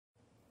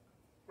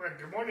Right,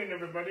 good morning,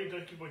 everybody.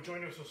 Thank you for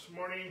joining us this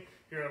morning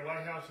here at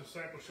Lighthouse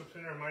Discipleship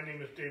Center. My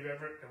name is Dave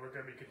Everett, and we're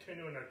going to be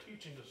continuing our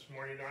teaching this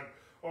morning on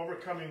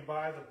overcoming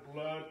by the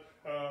blood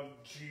of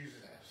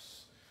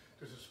Jesus.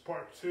 This is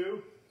part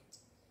 2.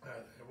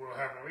 We'll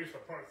have at least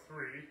a part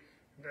 3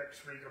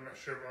 next week. I'm not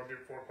sure if I'll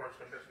do 4 parts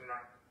of this or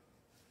not.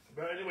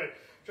 But anyway,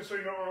 just so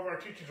you know, all of our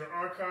teachings are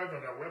archived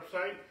on our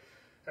website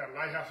at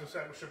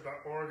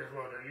lighthousediscipleship.org, as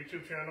well as our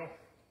YouTube channel,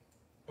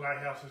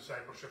 Lighthouse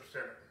Discipleship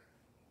Center.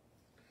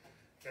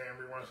 And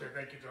we want to say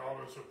thank you to all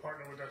those who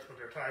partner with us with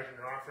their tithes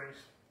and their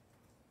offerings.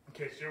 In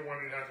case you're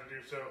wondering how to do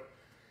so,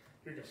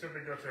 you can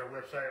simply go to our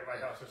website at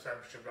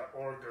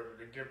lighthousediscipleship.org, go to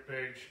the Give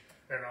page,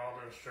 and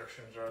all the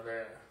instructions are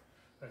there.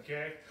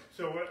 Okay?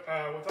 So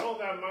with all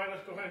that in mind,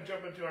 let's go ahead and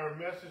jump into our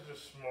message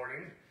this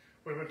morning.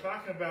 We've been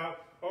talking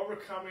about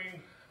overcoming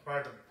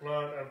by the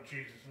blood of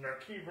Jesus. And our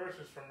key verse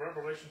is from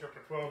Revelation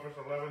chapter 12, verse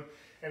 11.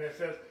 And it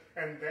says,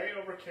 "And they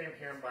overcame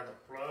him by the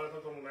blood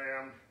of the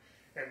Lamb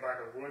and by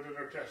the word of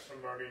their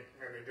testimony,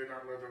 and they did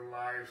not live their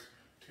lives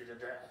to the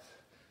death."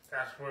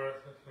 That's where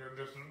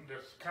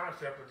this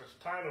concept of this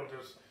title,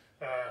 this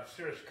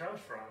series comes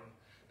from,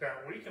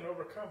 that we can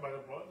overcome by the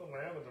blood of the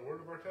Lamb and the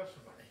word of our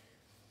testimony.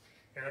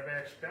 And I've been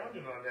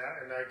expounding on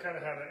that, and I kind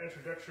of had an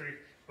introductory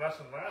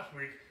lesson last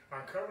week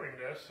on covering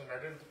this, and I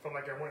didn't feel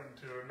like I went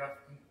into enough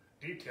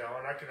detail,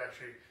 and I could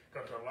actually go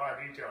into a lot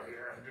of detail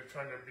here. I'm just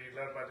trying to be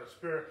led by the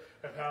Spirit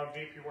of how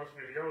deep He wants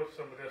me to go with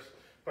some of this,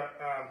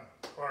 but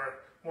or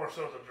more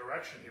so the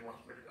direction He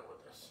wants me to go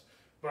with this.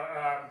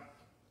 But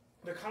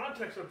the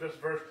context of this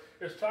verse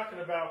is talking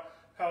about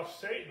how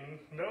Satan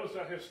knows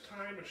that his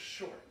time is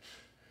short.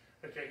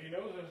 Okay, he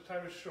knows that his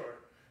time is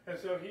short. And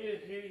so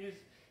he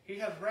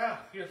has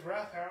wrath. He has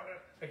wrath out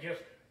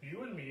against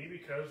you and me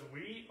because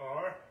we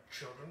are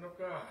children of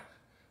God.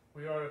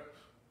 We are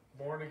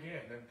born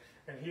again.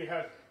 And he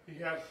has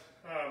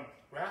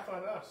wrath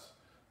on us,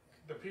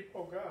 the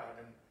people of God,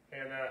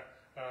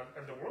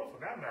 and the world for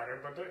that matter,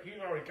 but He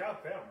already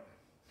got them.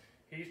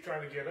 He's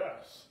trying to get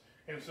us.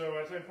 And so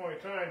at that point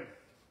in time,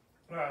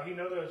 He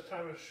knows that his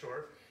time is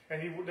short,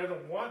 and He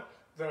doesn't want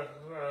the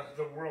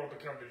world to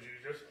come to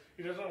Jesus.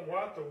 He doesn't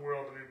want the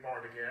world to be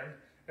born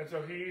again. And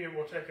so He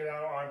will take it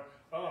out on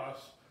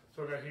us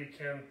so that He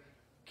can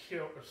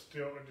kill and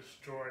steal and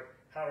destroy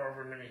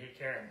however many He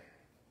can.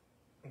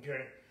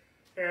 Okay?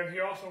 And He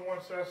also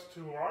wants us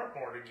who are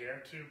born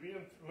again to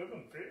live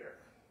in fear.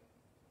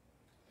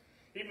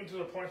 Even to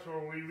the point where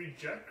we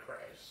reject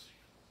Christ.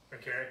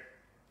 Okay?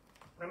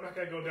 I'm not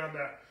going to go down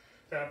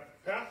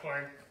that path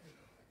line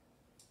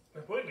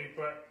completely,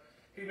 but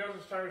He knows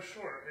his time is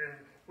short. And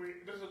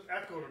this is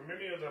echoed in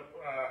many of the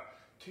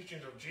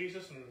teachings of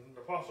Jesus and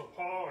the Apostle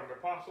Paul and the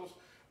apostles,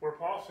 where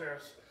Paul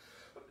says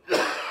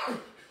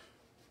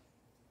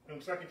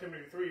in 2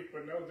 Timothy 3,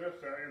 "But know this,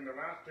 that in the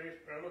last days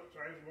perilous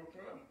times will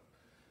come."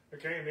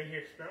 Okay, and then he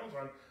expounds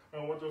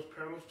on what those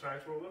perilous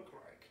times will look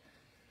like.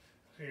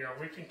 You know,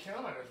 we can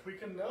count on this. We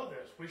can know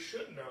this. We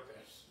should know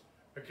this.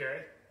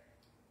 Okay?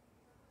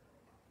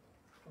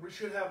 We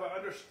should have an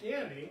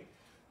understanding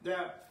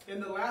that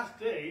in the last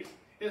days,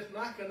 it's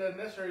not going to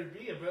necessarily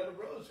be a bed of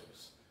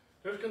roses.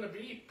 There's going to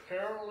be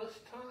perilous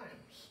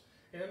times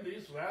in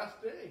these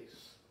last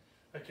days.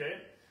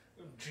 Okay?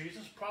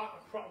 Jesus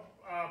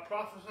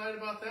prophesied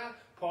about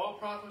that. Paul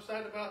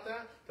prophesied about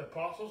that. The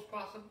apostles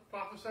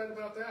prophesied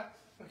about that.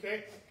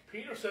 Okay?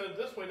 Peter said it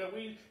this way, that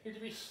we need to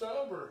be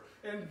sober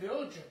and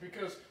diligent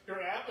because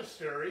your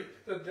adversary,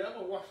 the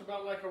devil, walks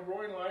about like a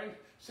roaring lion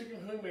seeking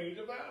whom he may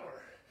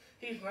devour.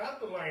 He's not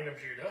the Lion of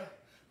Judah,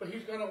 but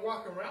he's going to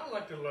walk around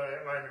like the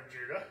Lion of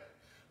Judah,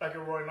 like a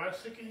roaring lion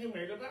seeking whom he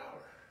may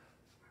devour.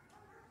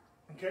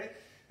 Okay?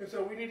 And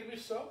so we need to be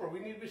sober. We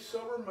need to be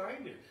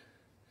sober-minded.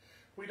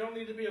 We don't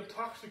need to be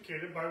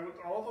intoxicated by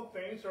all the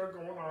things that are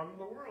going on in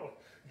the world.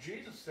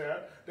 Jesus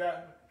said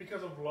that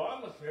because of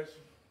lawlessness,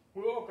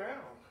 will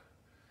abound.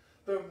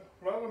 The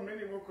love of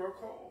many will grow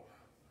cold.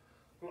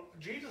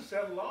 Jesus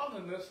said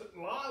lawlessness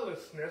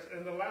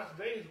in the last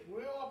days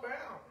will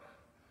abound.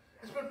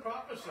 It's been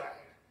prophesied.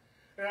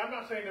 And I'm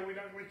not saying that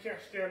we can't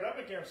stand up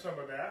against some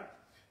of that,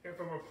 and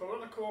from a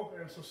political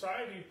and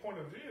society point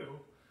of view,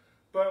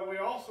 but we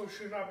also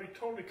should not be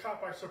totally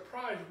caught by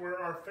surprise where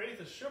our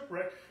faith is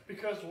shipwrecked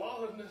because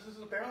lawlessness is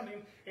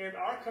abounding in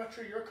our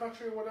country, your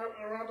country, whatever,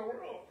 around the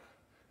world.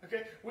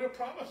 Okay? We're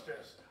promised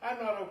this. I'm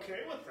not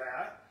okay with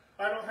that.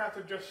 I don't have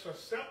to just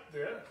accept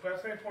it, but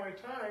at the same point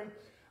in time,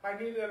 I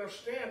need to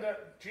understand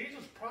that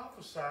Jesus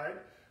prophesied,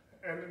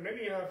 and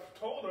many have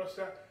told us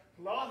that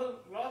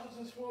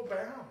lawlessness will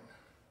abound.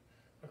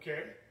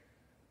 Okay?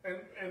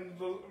 And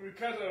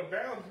because it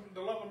abounds, the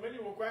love of many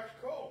will wax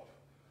cold.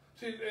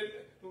 See,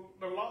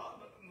 the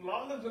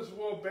lawlessness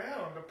will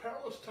abound. The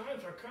perilous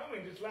times are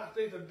coming. These last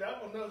days, the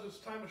devil knows his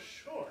time is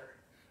short.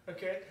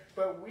 Okay?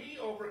 But we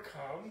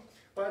overcome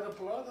by the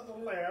blood of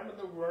the Lamb and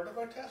the word of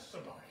our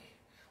testimony.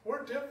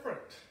 We're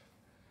different.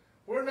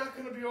 We're not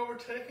going to be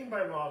overtaken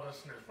by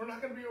lawlessness. We're not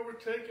going to be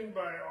overtaken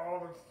by all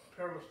the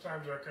perilous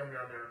times that are coming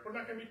down there. We're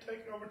not going to be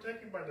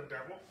overtaken by the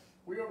devil.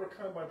 We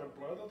overcome by the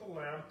blood of the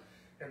Lamb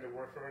and the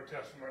word of our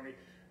testimony.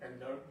 and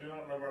do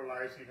not love our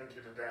lives even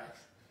to the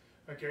death.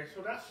 Okay,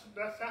 so that's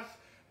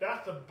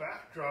the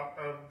backdrop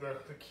of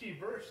the key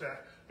verse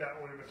that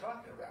we've been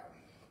talking about.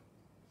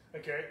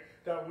 Okay,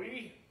 that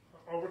we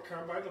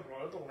overcome by the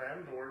blood of the Lamb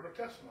and the word of our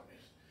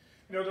testimonies.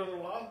 You know, there's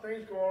a lot of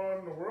things going on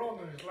in the world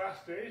in these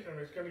last days, and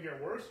it's going to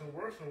get worse and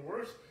worse and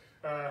worse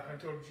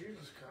until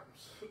Jesus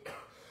comes.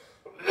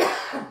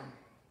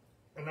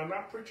 And I'm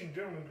not preaching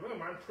doom and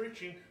gloom. I'm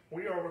preaching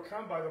we are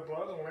overcome by the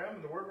blood of the Lamb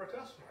and the word of our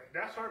testimony.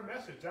 That's our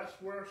message. That's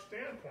where our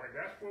standpoint.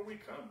 That's where we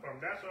come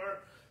from. That's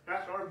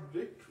our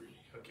victory.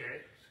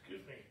 Okay?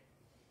 Excuse me.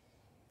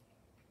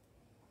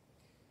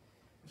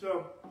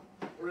 So,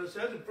 when it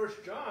says in 1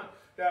 John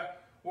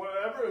that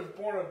whatever is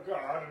born of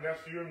God, and that's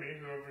you and me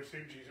who have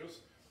received Jesus,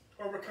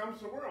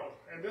 overcomes the world.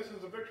 And this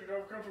is the victory that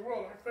overcomes the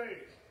world, our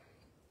faith.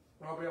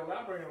 I'll be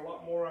elaborating a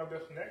lot more on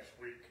this next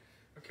week,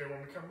 okay,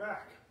 when we come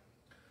back.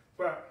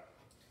 But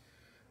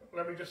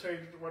let me just say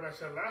what I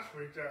said last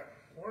week, that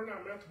we're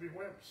not meant to be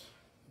wimps.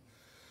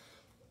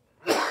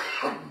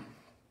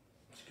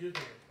 Excuse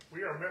me.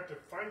 We are meant to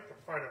fight the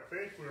fight of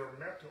faith. We are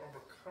meant to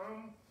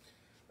overcome.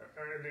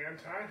 In the end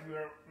times, we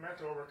are meant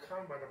to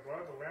overcome by the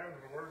blood of the Lamb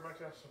and the word of our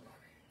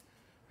testimony.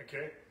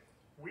 Okay?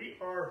 We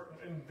are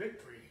in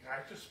victory.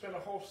 I just spent a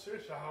whole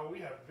series on how we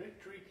have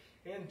victory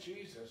in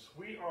Jesus.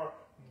 We are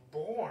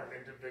born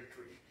into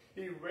victory.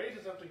 He raised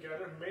us up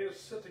together, made us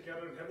sit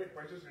together in heavenly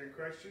places in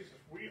Christ Jesus.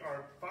 We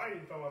are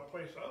fighting from a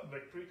place of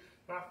victory,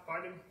 not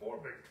fighting for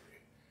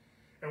victory.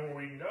 And when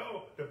we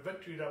know the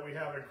victory that we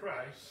have in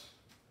Christ,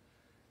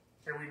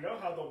 and we know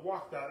how to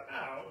walk that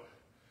out,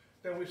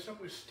 then we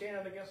simply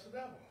stand against the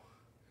devil.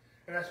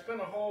 And I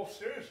spent a whole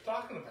series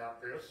talking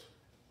about this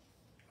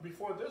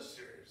before this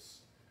series.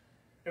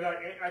 And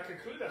I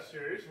conclude that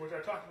series, which I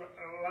talked about,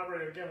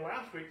 elaborated again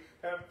last week,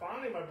 that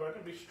finally, my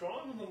brethren, be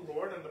strong in the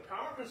Lord and the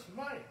power of his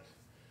might.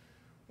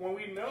 When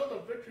we know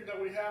the victory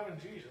that we have in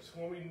Jesus,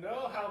 when we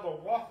know how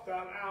to walk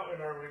that out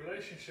in our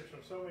relationships in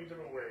so many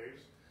different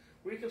ways,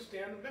 we can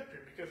stand in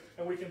victory.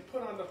 And we can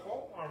put on the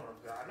whole armor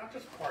of God, not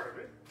just part of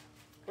it,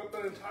 but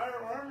the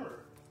entire armor,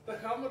 the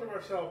helmet of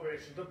our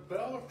salvation, the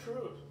belt of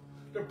truth,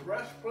 the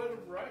breastplate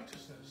of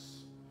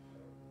righteousness,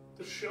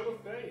 the shield of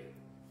faith,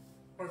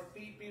 our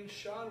feet being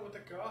shod with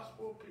the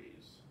gospel of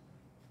peace.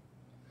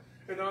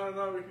 And on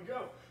we can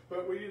go.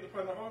 But we need to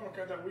put on the armor of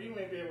God that we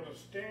may be able to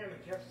stand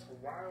against the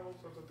wiles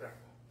of the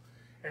devil.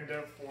 And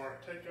therefore,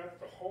 take up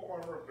the whole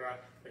armor of God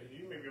that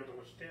you may be able to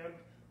withstand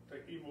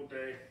the evil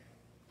day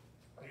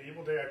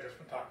I've just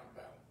been talking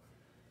about.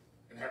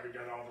 And having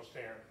done all to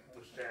stand,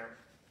 we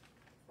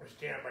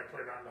stand by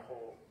putting on the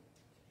whole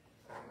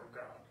armor of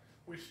God.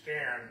 We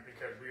stand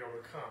because we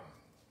overcome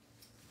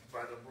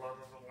by the blood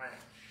of the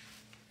Lamb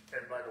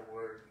and by the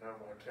word of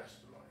our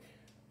testimony.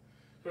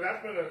 So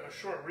that's been a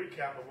short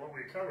recap of what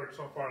we covered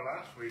so far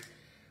last week,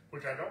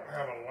 which I don't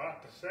have a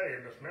lot to say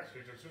in this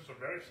message. It's just a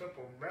very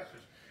simple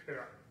message.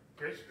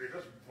 Basically,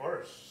 this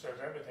verse says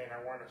everything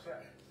I want to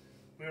say.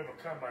 We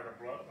overcome by the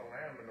blood of the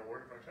Lamb and the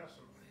word of our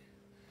testimony.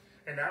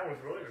 And that was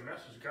really the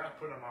message God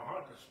put on my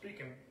heart to speak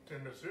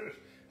in this series,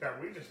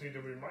 that we just need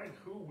to remind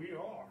who we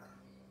are.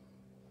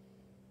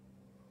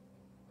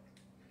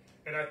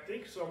 And I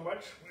think so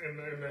much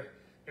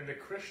in the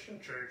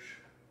Christian church,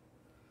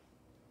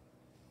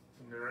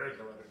 and there is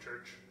no other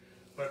church,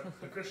 but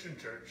the Christian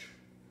church,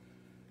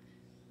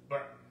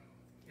 but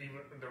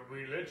even the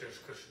religious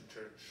Christian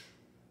church,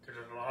 because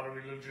there's a lot of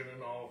religion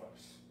in all of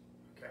us.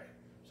 Okay,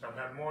 some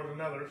have more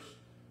than others.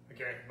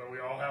 Okay, but we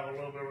all have a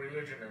little bit of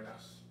religion in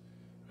us.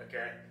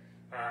 Okay,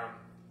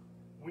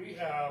 we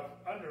have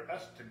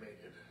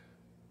underestimated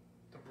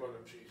the blood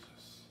of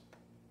Jesus.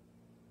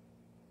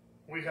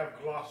 We have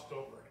glossed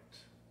over it.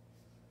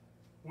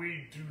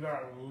 We do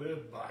not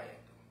live by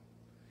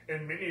it.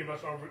 And many of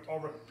us are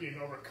being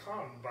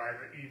overcome by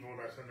the evil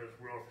that's in this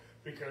world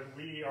because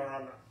we are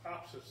on the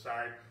opposite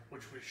side,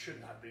 which we should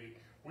not be.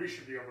 We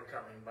should be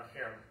overcoming by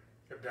him,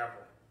 the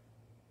devil.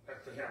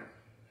 That's the him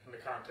in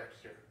the context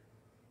here.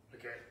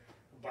 Okay?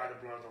 By the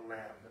blood of the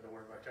Lamb and the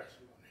word of our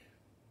testimony.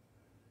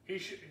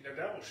 The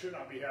devil should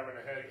not be having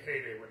a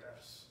heyday with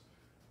us.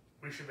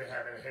 We should be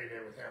having a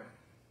heyday with him.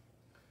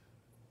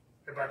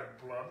 And by the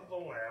blood of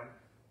the Lamb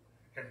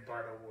and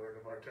by the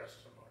word of our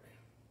testimony.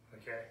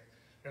 Okay?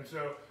 And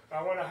so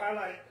I want to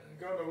highlight,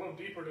 go a little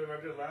deeper than I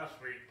did last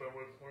week, but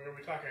we're going to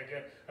be talking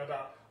again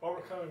about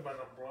overcoming by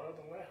the blood of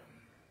the Lamb.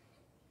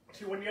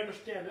 See, when you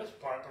understand this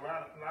part, the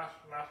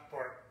last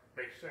part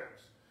makes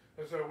sense.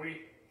 And so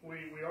we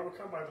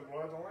overcome by the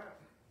blood of the Lamb.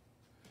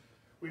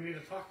 We need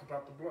to talk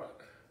about the blood.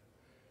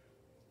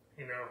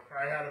 You know,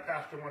 I had a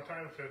pastor one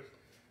time who said,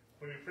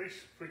 when you preach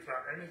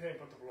about anything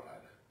but the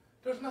blood,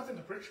 there's nothing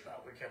to preach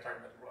about. We can't talk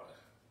about the blood.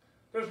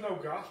 There's no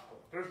gospel.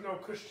 There's no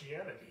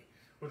Christianity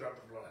without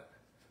the blood.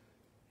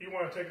 You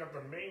want to take up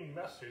the main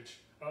message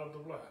of the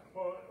blood.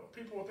 Well,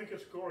 people will think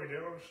it's gory. They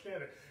don't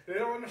understand it. They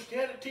don't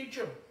understand it. Teach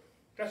them.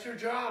 That's your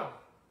job.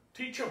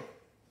 Teach them.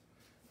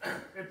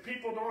 If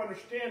people don't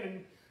understand,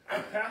 and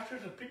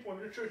pastors and people in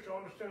your church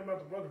don't understand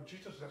about the blood of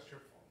Jesus, that's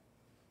your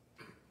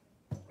fault.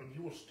 And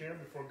you will stand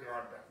before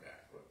God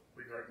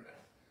regarding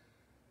that.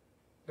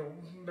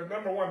 The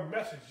number one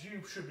message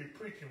you should be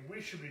preaching,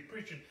 we should be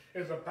preaching,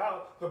 is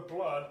about the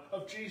blood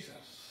of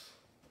Jesus.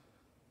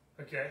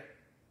 Okay?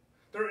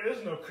 There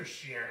is no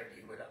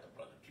Christianity without the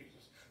blood of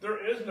Jesus. There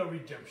is no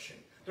redemption.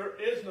 There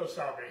is no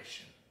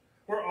salvation.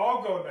 We're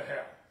all going to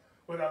hell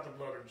without the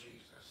blood of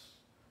Jesus.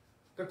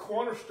 The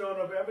cornerstone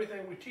of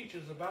everything we teach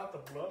is about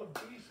the blood of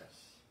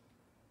Jesus.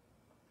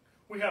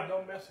 We have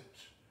no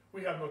message.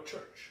 We have no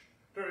church.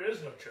 There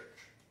is no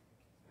church.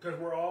 Because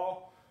we're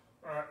all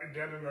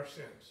dead in our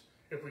sins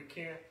if we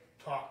can't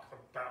talk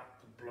about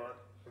the blood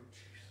of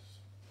Jesus.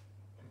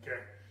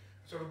 Okay?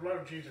 So the blood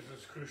of Jesus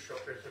is crucial.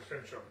 It's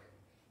essential.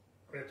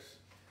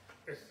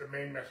 It's the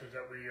main message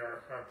that we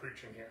are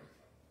preaching here.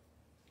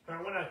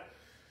 Now,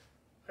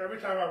 every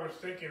time I was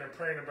thinking and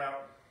praying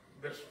about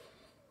this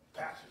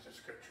passage of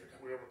Scripture,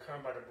 that we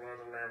overcome by the blood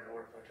of the Lamb and the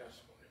word of our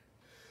testimony.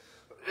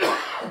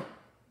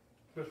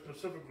 But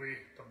specifically,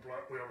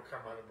 we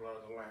overcome by the blood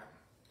of the Lamb.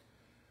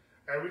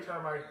 Every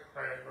time I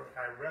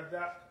read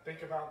that,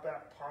 think about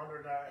that,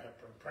 ponder that, have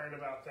been praying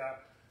about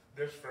that,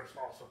 this verse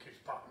also keeps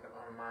popping in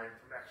my mind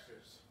from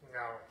Exodus.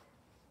 Now,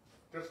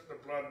 the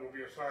blood will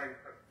be a sign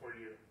for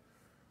you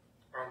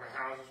on the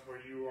houses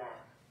where you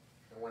are.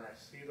 And when I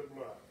see the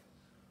blood,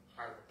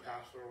 I will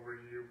pass over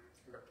you,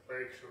 and the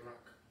plague shall not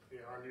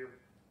be on you,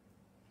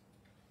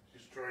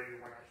 destroy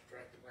you when I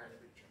strike the land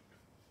of Egypt.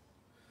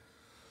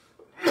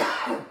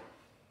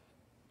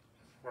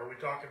 What are we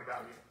talking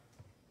about here?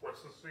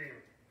 What's the scene?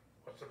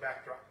 What's the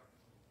backdrop?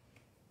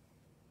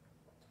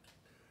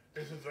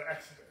 This is the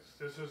Exodus.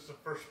 This is the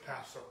first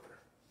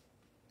Passover.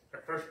 The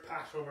first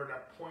Passover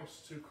that points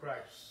to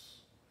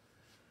Christ.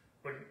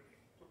 When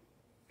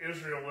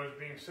Israel was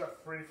being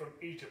set free from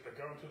Egypt to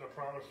go into the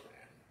Promised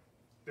Land,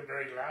 the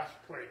very last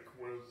plague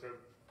was the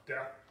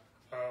death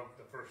of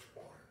the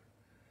firstborn.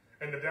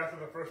 And the death of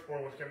the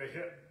firstborn was going to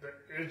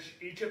hit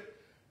Egypt.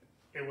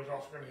 It was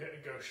also going to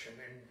hit Goshen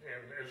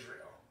in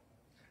Israel.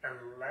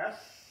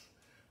 Unless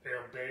they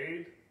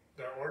obeyed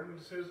the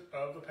ordinances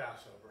of the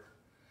Passover.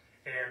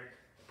 And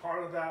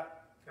part of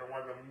that, and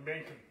one of the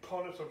main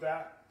components of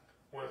that,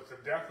 was the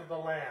death of the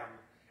lamb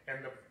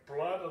and the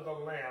blood of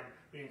the lamb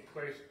being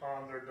placed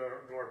on their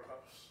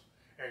doorposts.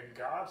 And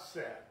God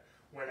said,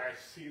 when I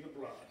see the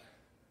blood,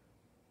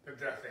 the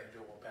death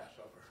angel will pass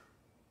over.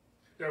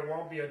 There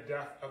won't be a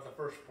death of the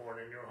firstborn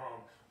in your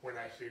home when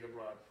I see the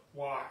blood.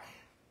 Why?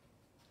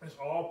 This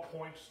all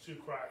points to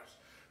Christ.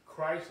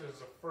 Christ is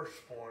the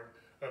firstborn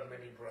of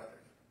many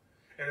brethren.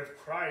 And if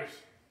Christ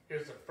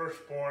is the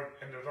firstborn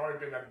and there's already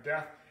been a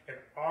death in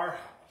our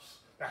house,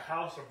 the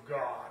house of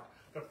God,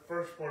 the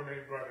firstborn of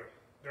many brethren,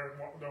 there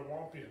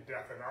won't be a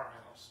death in our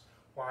house.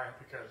 Why?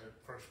 Because the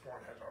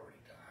firstborn has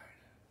already died.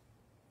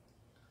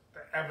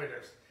 The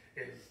evidence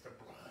is the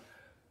blood.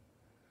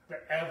 The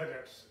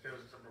evidence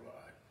is the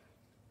blood.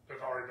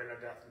 There's already been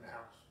a death in the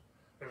house.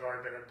 There's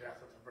already been a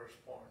death of the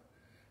firstborn.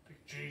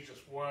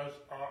 Jesus was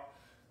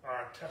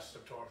our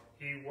testator.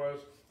 He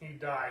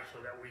died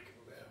so that we can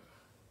live.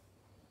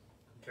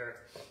 Okay?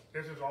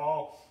 This is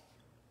all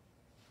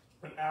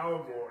an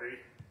allegory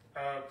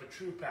of the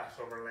true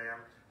Passover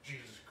lamb,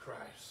 Jesus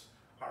Christ,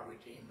 our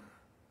Redeemer.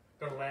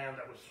 The lamb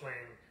that was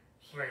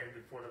slain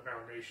before the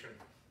foundation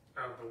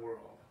of the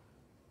world.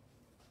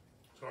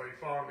 So are you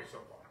following me so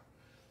far?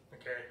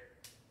 Okay?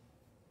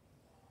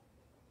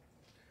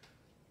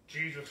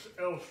 Jesus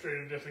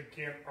illustrated this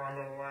again on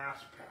the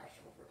last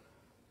Passover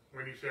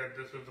when he said,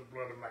 this is the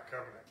blood of my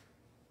covenant.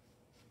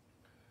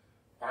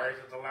 Why is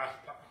it the Last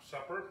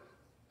Supper?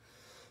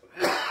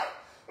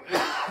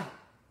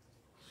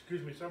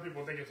 Excuse me, some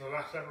people think it's the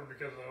Last Supper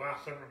because of the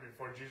Last Supper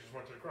before Jesus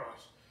went to the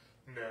cross.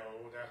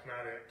 No, that's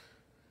not it.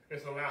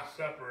 It's the Last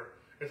Supper.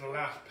 It's the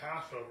last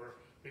Passover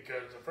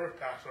because the first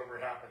Passover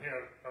happened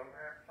here.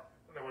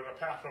 There was a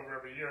Passover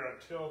every year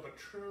until the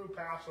true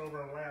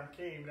Passover lamb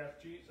came.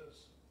 That's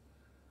Jesus.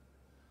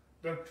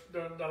 The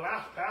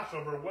last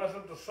Passover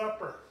wasn't the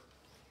supper.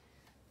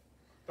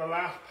 The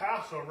last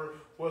Passover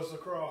was the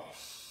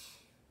cross.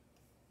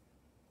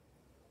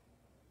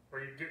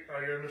 Are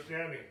you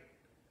understanding?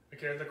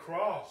 Okay, the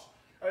cross.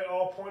 It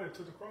all pointed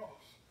to the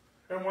cross.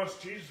 And once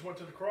Jesus went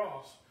to the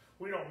cross,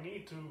 we don't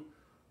need to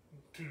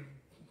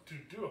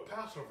do a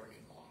Passover anymore.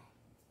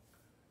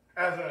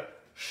 As a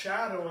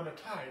shadow and a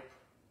type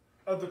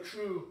of the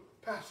true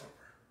Passover.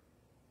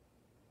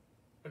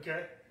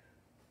 Okay?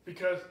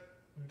 Because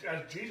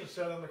as Jesus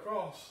said on the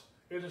cross,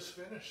 it is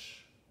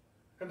finished.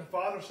 And the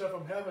Father said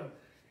from heaven,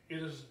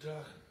 it is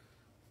done.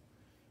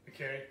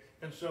 Okay?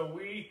 And so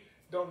we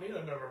don't need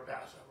another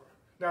Passover.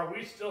 Now,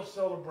 we still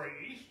celebrate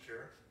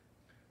Easter,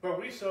 but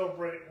we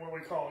celebrate what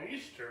we call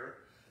Easter,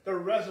 the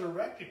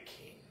resurrected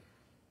King.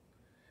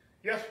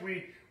 Yes,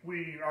 we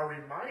are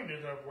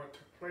reminded of what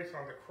took place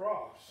on the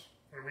cross.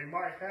 And we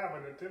might have a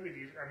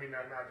nativity,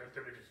 not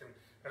nativity,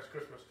 that's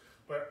Christmas,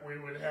 but we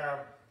would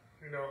have,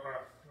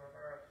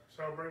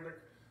 celebrate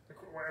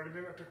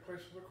everything that took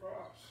place on the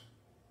cross.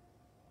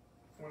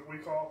 What we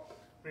call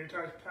many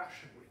times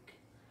Passion Week.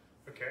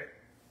 Okay?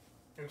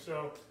 And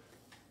so,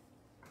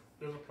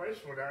 there's a place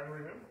for that in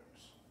remembrance.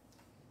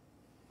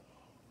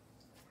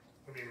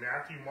 I mean,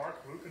 Matthew,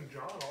 Mark, Luke, and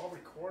John all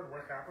record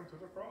what happened to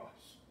the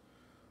cross.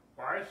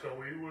 Why? So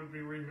we would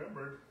be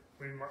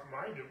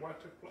reminded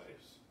what took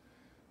place.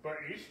 But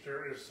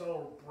Easter is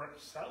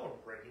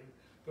celebrating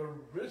the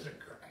risen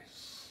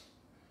Christ.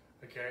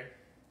 Okay?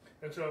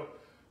 And so,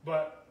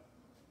 but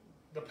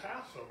the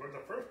Passover, the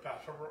first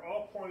Passover,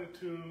 all pointed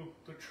to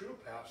the true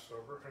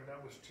Passover, and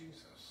that was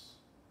Jesus.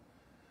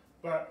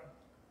 But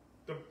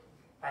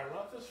I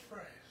love this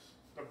phrase.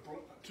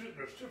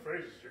 There's two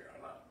phrases here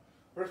I love.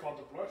 First of all,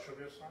 the blood shall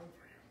be a sign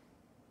for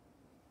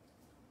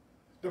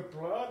you. The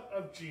blood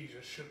of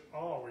Jesus should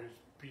always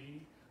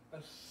be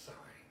a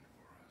sign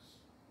for us.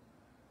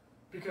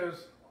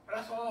 Because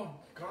that's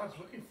all God's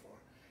looking for.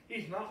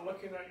 He's not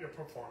looking at your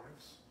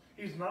performance.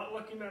 He's not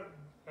looking at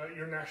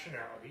your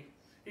nationality.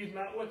 He's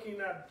not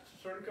looking at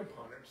certain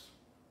components.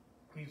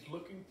 He's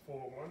looking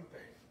for one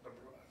thing, the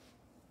blood.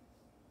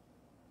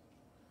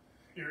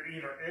 You're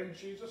either in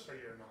Jesus or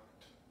you're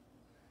not.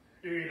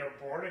 You're either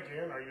born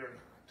again or you're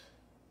not.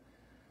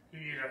 You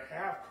either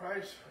have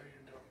Christ or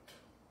you don't.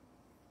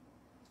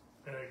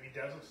 And if he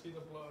doesn't see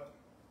the blood,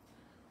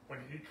 when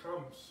he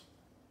comes,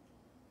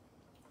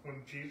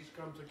 when Jesus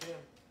comes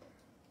again,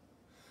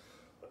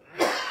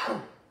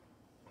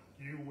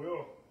 you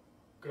will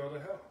go to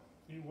hell.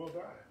 You will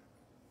die.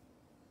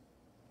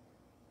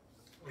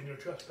 In your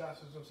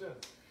trespasses and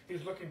sins.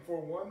 He's looking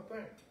for one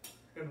thing,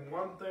 and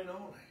one thing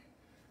only,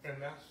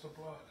 and that's the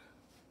blood.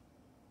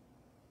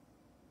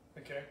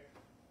 Okay?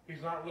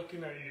 He's not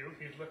looking at you.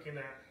 He's looking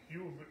at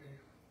you.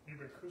 You've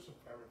been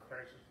crucified with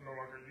Christ. It's no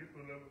longer you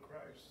who live with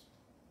Christ.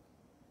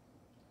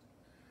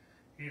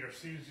 He either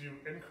sees you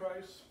in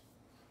Christ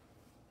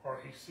or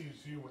he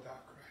sees you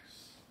without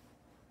Christ.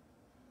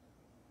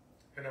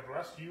 And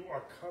unless you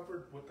are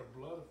covered with the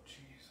blood of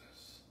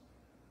Jesus,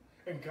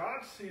 and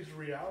God sees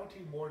reality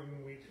more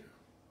than we do.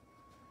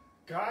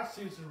 God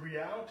sees the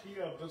reality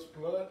of this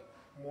blood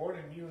more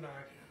than you and I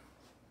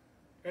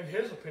do. And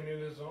his opinion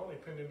is the only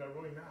opinion that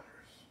really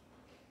matters.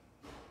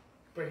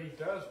 But he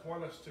does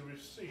want us to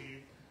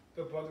receive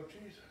the blood of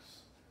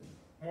Jesus.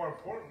 More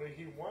importantly,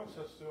 he wants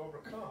us to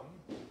overcome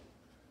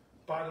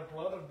by the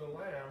blood of the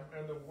Lamb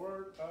and the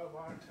word of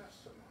our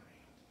testimony.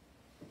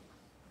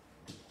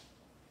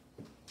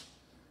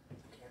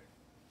 Okay.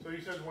 So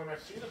he says, when I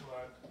see the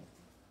blood,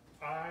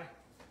 I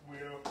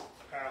will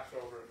pass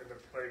over, and the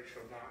plague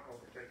shall not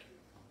overtake you.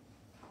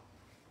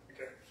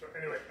 Okay, so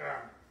anyway,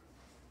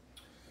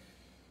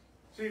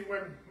 see,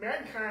 when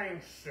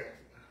mankind sinned,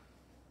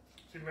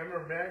 remember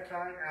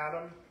mankind,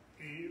 Adam,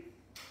 Eve,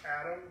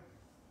 Adam,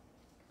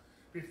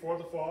 before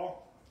the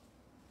fall,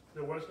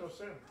 there was no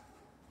sin.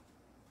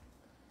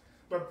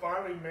 But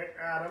finally,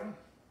 Adam,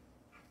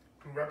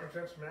 who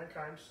represents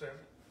mankind's sin,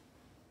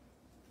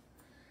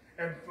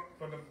 and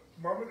from the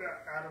moment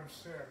that Adam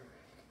sinned,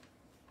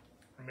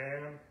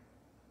 man,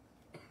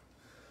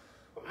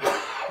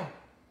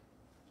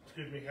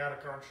 had a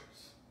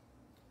conscience,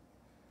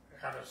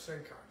 had a sin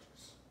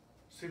conscience.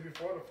 See,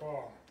 before the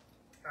fall,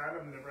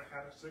 Adam never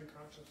had a sin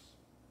conscience.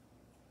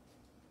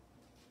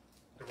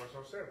 There was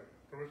no sin.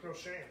 There was no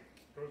shame.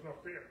 There was no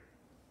fear.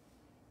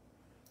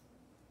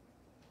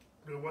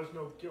 There was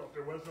no guilt.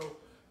 There was no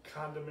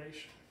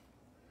condemnation.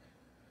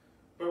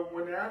 But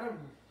when Adam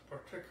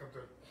partook of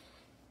the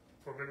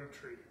forbidden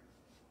tree,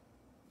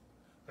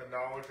 the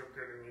knowledge of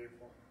good and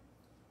evil,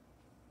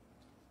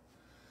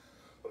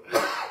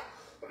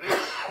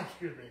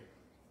 excuse me,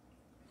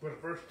 for the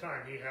first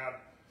time he had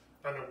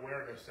an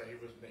awareness that he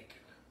was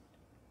naked.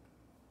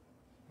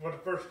 For the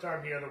first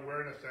time he had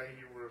awareness that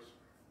he was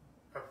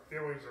of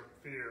feelings of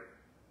fear,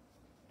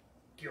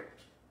 guilt,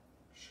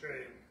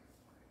 shame,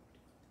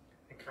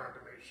 and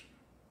condemnation.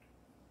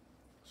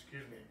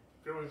 Excuse me,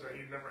 feelings that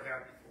he'd never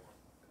had before.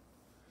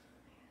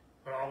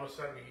 But all of a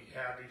sudden he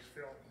had these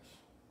feelings.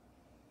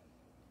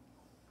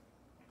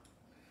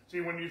 See,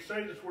 when you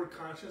say this word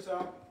conscience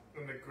out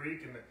in the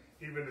Greek and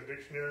even the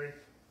dictionary,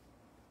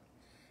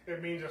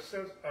 it means a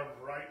sense of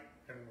right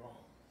and wrong.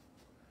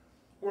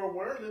 Well,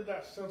 where did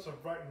that sense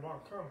of right and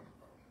wrong come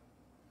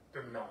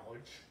from? The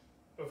knowledge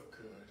of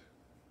good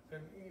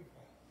and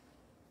evil.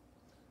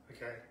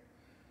 Okay?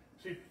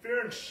 See,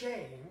 fear and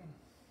shame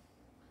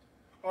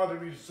are the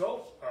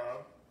results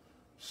of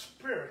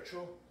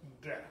spiritual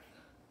death.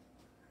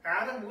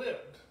 Adam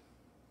lived,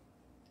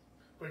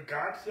 but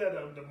God said,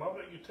 the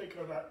moment you take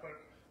of that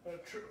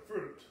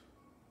fruit,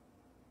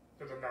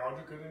 of the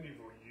knowledge of good and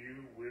evil,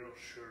 you will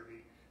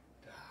surely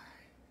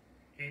die.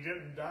 He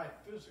didn't die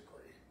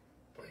physically,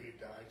 but he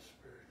died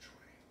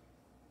spiritually.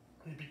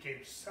 He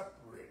became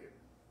separated,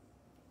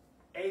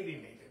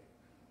 alienated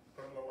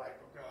from the life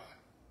of God.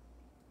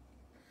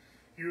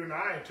 You and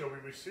I, until we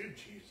received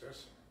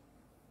Jesus,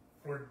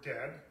 were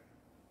dead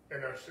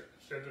in our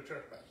sins and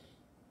trespasses.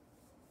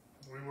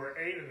 We were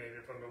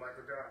alienated from the life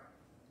of God.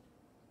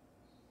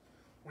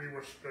 We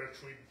were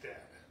spiritually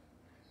dead.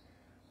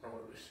 When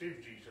we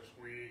receive Jesus,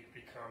 we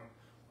become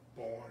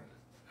born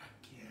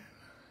again,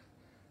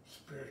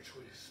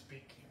 spiritually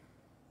speaking.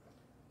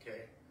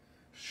 Okay?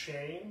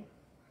 Shame,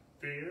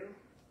 fear,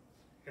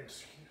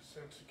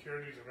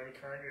 insecurities of any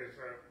kind is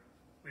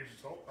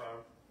result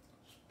of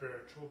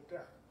spiritual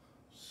death,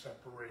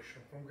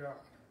 separation from God.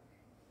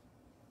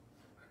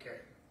 Okay,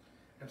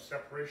 and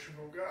separation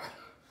from God,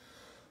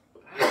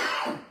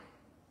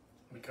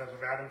 because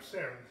of Adam's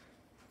sin,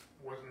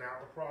 was now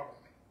the problem.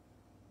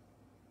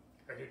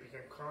 And he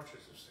became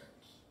conscious of sins.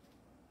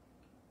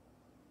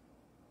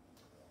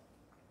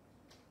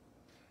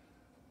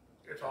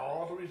 It's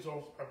all the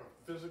results of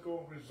the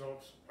physical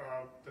results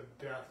of the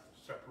death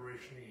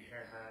separation he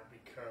had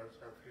because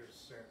of his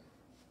sin.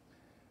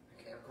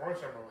 Okay, I'm going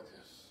somewhere with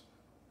this.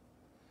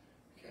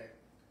 Okay.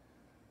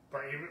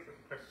 But even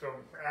so,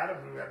 Adam,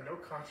 who had no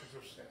conscience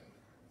of sin,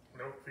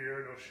 no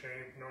fear, no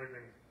shame, no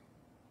even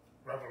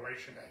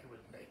revelation that he was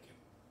naked.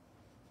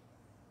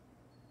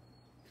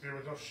 There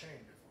was no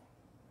shame before.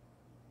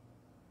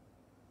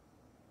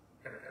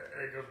 And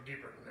it goes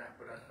deeper than that,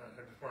 but I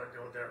just want to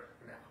go there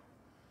now.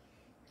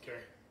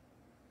 Okay.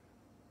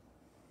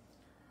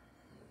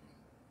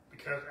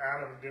 Because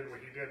Adam did what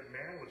he did,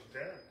 man was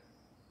dead.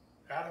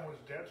 Adam was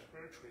dead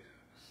spiritually,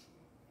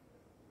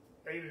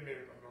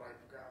 alienated from the life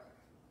of God.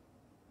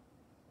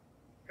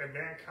 And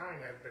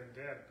mankind has been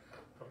dead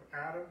from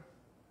Adam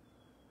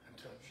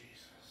until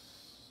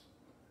Jesus.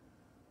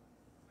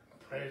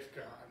 Praise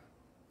God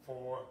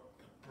for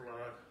the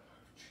blood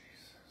of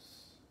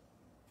Jesus.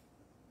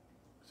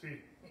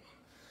 See,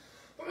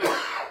 I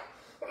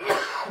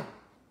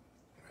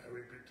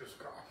repeat this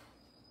cough.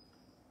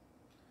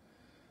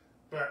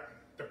 But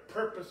the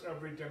purpose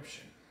of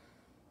redemption,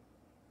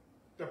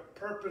 to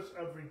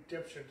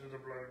the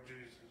blood of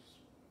Jesus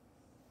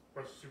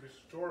was to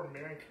restore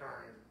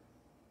mankind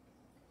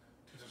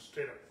to the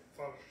state of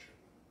fellowship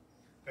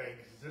that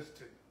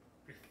existed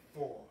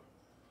before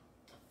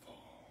the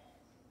fall.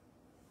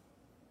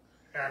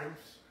 Adam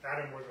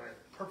was in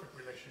a perfect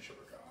relationship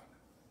with God.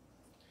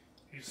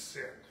 He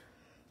sinned.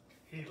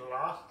 He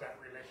lost that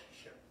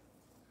relationship.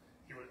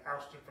 He was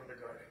ousted from the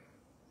garden.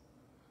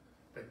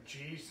 But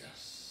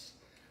Jesus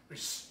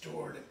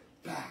restored it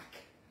back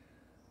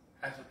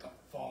as if the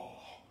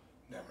fall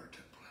never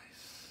took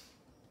place.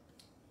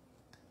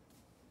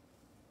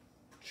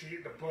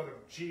 The blood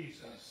of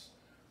Jesus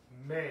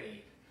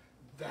made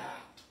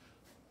that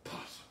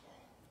possible.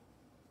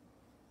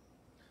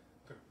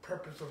 The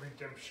purpose of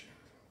redemption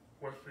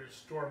was to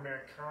restore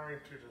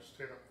mankind to the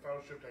state of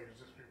fellowship that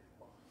existed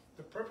before.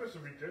 The purpose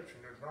of redemption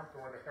is not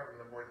going to heaven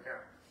and avoiding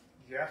hell.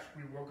 Yes,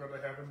 we will go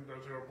to heaven,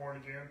 those who are born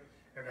again,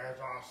 and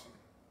that's awesome.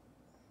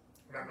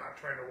 And I'm not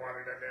trying to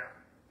water that down.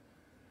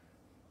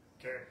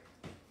 Okay?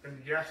 And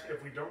yes,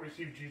 if we don't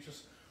receive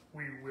Jesus,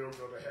 we will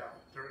go to hell.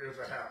 There is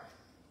a hell.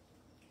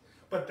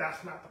 But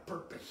that's not the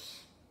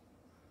purpose.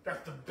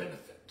 That's the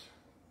benefit.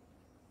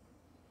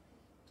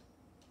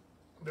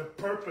 The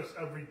purpose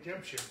of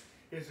redemption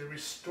is to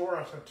restore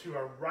us into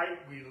a right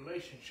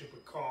relationship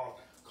with God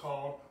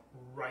called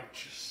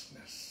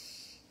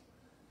righteousness.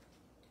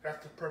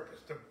 That's the purpose.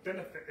 The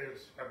benefit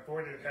is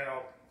avoiding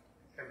hell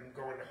and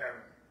going to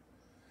heaven.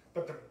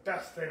 But the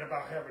best thing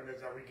about heaven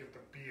is that we get to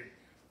be in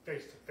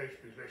face-to-face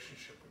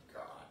relationship with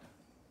God.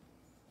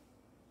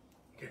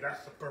 Okay,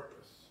 that's the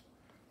purpose.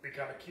 We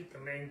got to keep the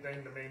main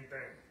thing.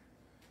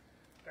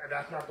 And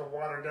that's not to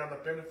water down the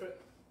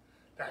benefit.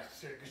 That's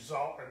to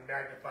exalt and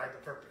magnify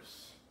the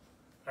purpose.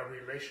 A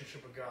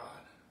relationship with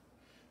God.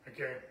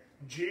 Okay,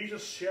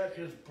 Jesus shed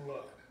his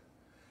blood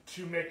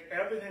to make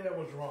everything that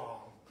was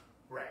wrong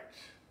right.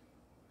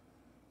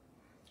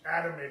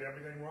 Adam made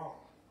everything wrong.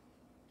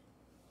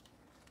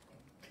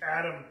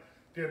 Adam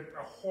did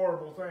a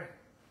horrible thing.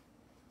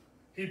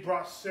 He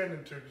brought sin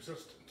into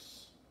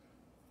existence.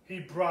 He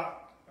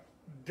brought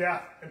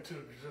death into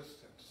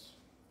existence.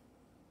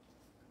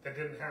 That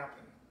didn't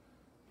happen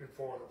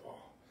before the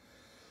fall.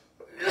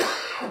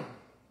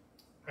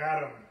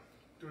 Adam,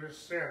 through his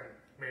sin,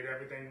 made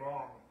everything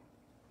wrong.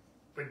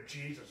 But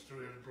Jesus,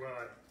 through his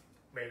blood,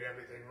 made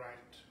everything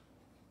right.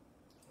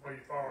 Are you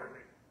following me?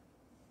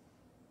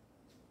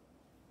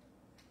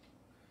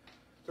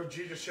 So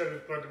Jesus shed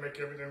his blood to make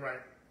everything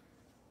right,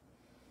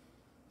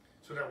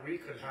 so that we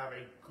could have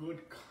a good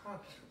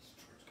conscience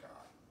towards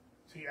God.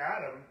 See,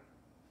 Adam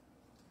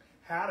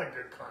had a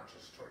good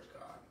conscience towards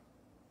God.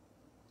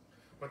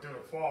 But through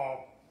the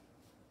fall,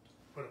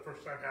 for the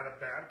first time, had a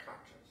bad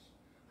conscience,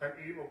 an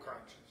evil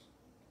conscience,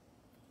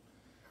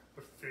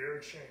 with fear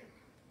and shame.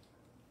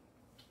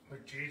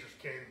 But Jesus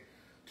came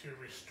to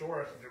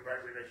restore us into the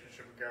right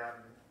relationship with God,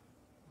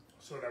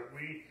 so that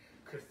we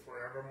could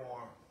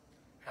forevermore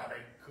have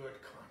a good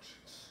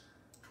conscience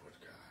towards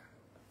God.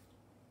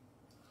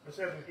 It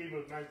says in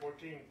Hebrews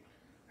 9:14,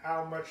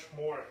 how much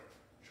more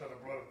shall the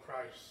blood of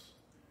Christ,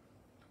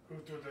 who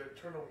through the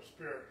eternal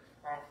Spirit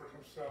offered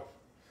himself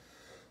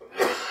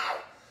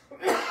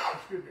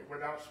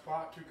without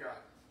spot to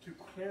God, to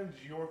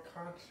cleanse your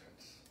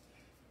conscience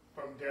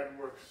from dead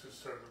works to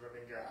serve the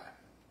living God.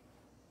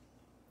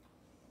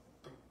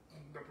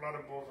 The blood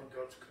of bulls and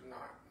goats could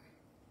not,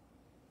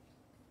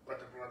 but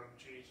the blood of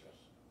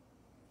Jesus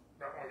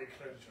not only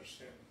cleansed your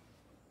sin,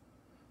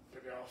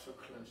 but it also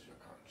cleansed your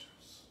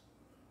conscience.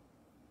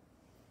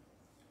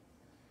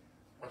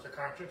 What's a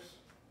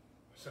conscience?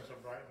 A sense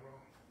of right and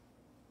wrong.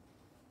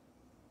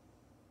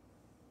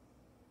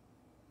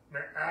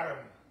 Adam,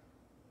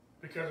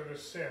 because of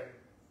his sin,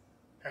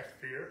 had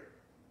fear,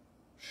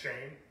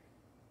 shame,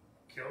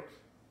 guilt,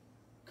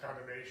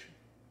 condemnation,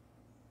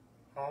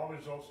 all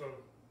results of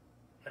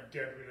a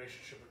dead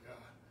relationship with God.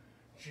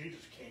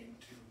 Jesus came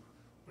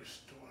to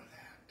restore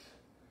that.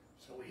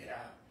 So we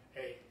have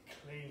a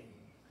clean,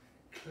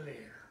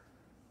 clear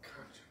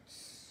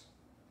conscience.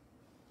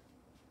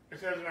 It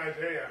says in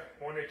Isaiah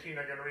 1:18,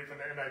 I'm going to read from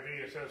the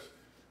NIV, it says,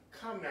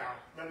 "Come now,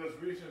 let us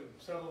reason,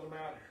 settle the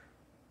matter."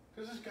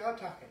 This is God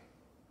talking.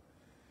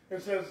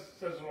 It says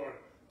the Lord,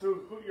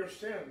 though your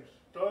sins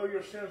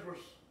were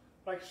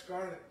like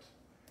scarlet,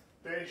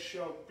 they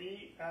shall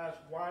be as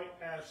white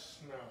as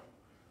snow.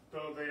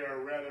 Though they are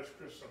red as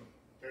crimson,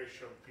 they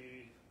shall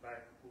be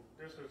like wool.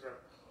 This is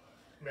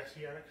a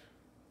messianic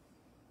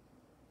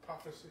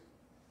prophecy.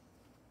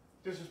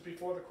 This is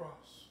before the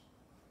cross.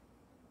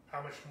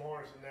 How much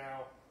more is it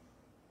now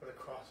where the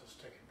cross has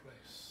taken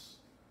place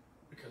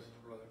because of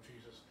the blood of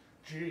Jesus?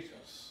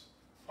 Jesus,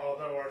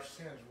 although our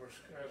sins were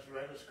as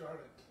red as scarlet,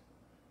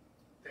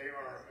 they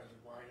are as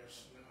white as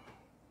snow.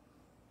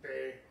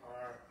 They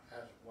are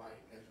as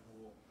white as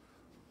wool.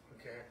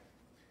 Okay?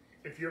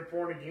 If you're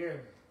born again,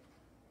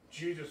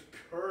 Jesus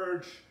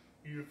purged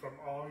you from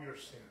all your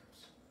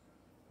sins.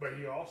 But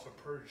he also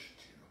purged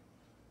you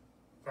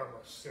from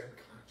a sin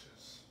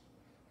conscience.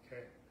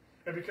 Okay?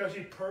 And because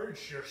he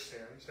purged your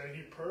sins and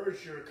he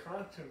purged your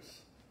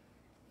conscience,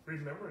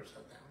 remembrance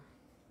of them,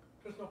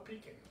 there's no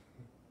peeking.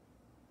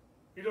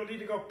 You don't need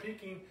to go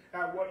peeking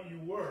at what you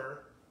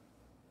were.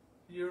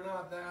 You're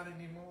not that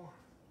anymore.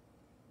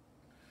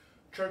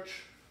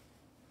 Church,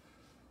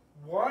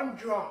 one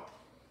drop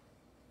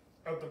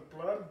of the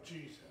blood of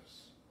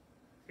Jesus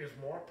is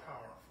more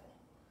powerful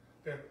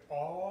than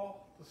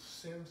all the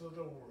sins of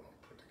the world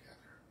put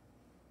together.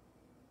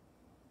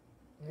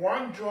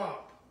 One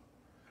drop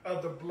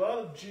of the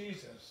blood of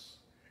Jesus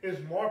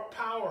is more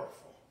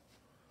powerful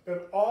than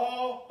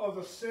all of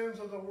the sins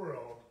of the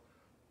world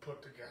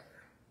put together.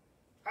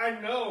 I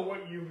know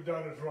what you've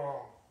done is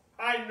wrong.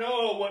 I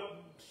know what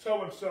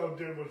so-and-so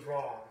did was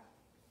wrong.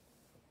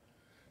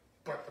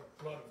 But the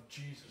blood of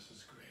Jesus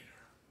is greater.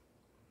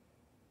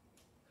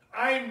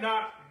 I'm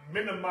not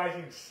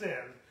minimizing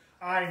sin.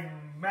 I'm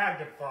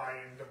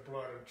magnifying the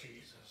blood of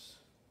Jesus.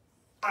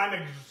 I'm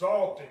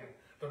exalting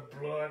the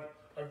blood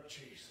of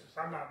Jesus.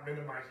 I'm not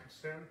minimizing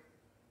sin.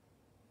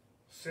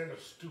 Sin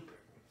is stupid.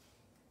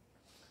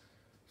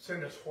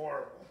 Sin is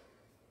horrible.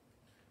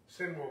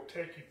 Sin will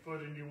take you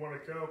further than you want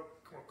to go.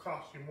 It will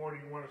cost you more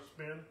than you want to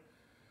spend.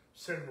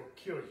 Sin will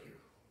kill you,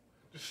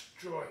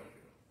 destroy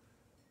you.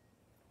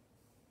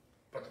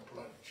 But the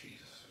blood of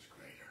Jesus is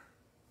greater.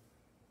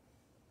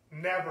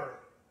 Never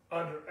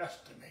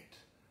underestimate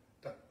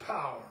the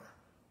power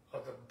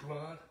of the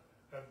blood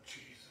of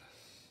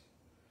Jesus.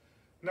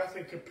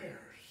 Nothing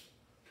compares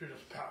to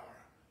this power.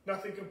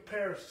 Nothing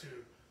compares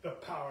to the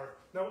power.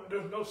 No,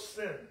 there's no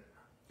sin.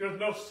 There's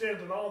no sin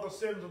in all the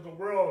sins of the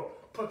world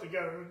put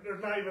together.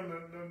 There's not even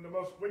the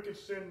most wicked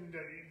sin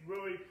that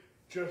really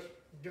just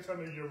gets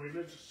under your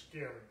religious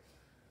skin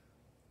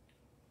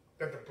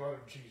that the blood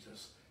of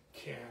Jesus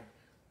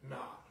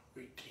cannot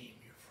redeem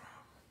you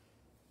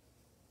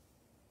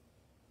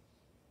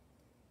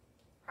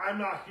from. I'm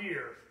not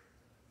here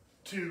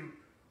to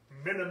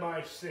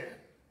minimize sin.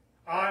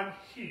 I'm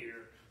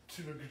here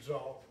to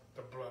exalt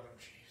the blood of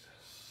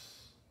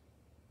Jesus.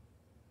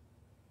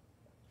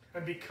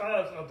 And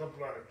because of the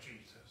blood of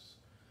Jesus,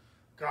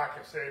 God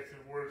can say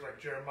through words like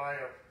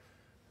Jeremiah,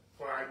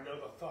 "For I know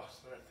the thoughts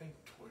that I think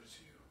towards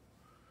you,"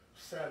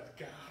 said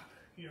God,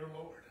 your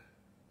Lord.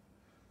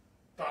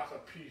 Thoughts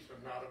of peace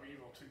and not of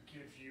evil, to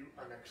give you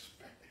an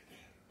expected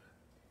end.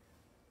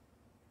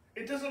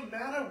 It doesn't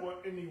matter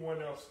what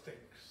anyone else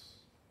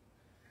thinks.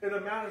 It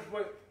matters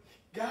what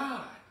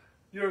God,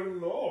 your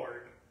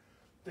Lord,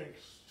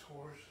 thinks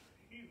towards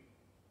you.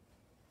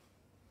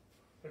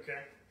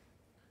 Okay?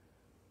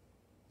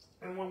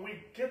 And when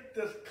we get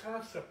this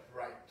concept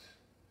right,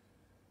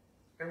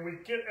 and we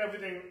get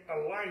everything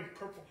aligned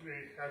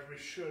perfectly as we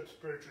should,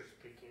 spiritually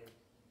speaking,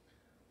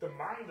 the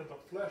mind of the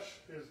flesh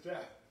is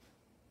death,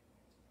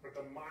 but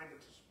the mind of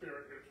the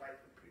spirit is life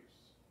and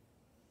peace.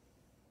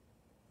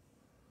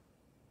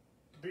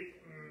 To be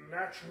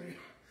naturally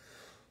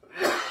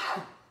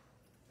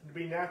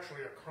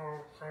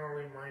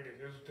carnally minded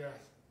is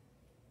death,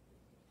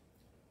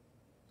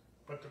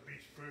 but to be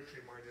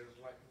spiritually minded is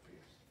life and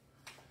peace.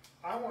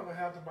 I want to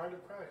have the mind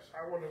of Christ.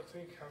 I want to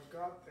think as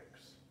God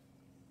thinks.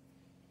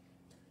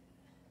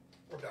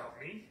 About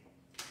me,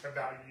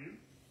 about you,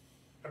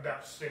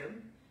 about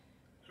sin,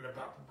 and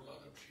about the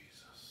blood of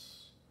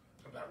Jesus.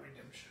 About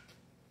redemption.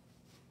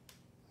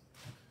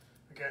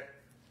 Okay?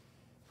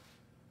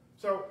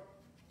 So,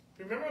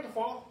 remember the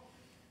fall?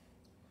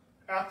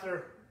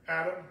 After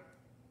Adam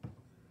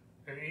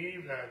and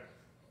Eve had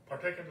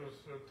partaken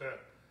of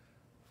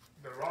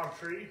the wrong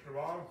tree, the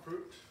wrong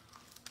fruit,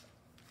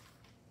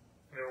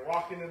 and they were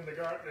walking in the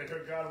garden. They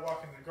heard God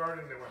walking in the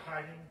garden. They were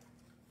hiding.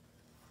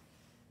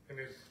 And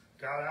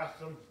God asked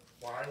them,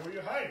 "Why were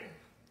you hiding?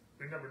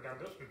 We've never done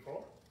this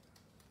before."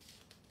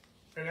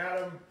 And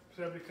Adam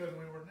said, because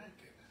we were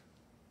naked.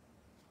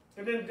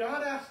 And then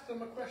God asked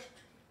them a question.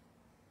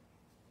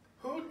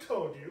 Who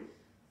told you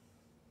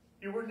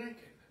you were naked?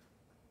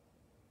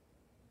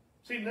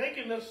 See,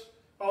 nakedness,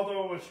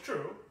 although it was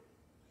true,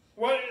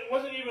 it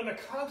wasn't even a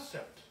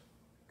concept.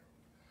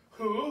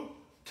 Who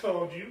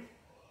told you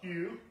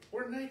you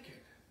were naked?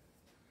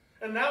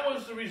 And that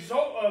was the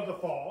result of the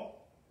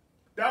fall.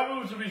 That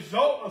was the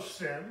result of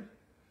sin.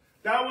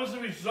 That was the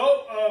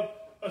result of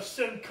a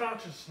sin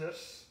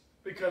consciousness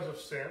because of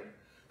sin.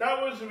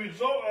 That was the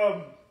result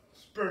of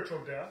spiritual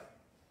death.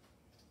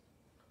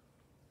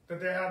 That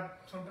they had,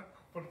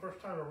 for the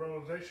first time, a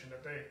realization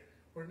that they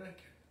were naked.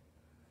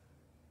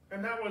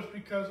 And that was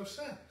because of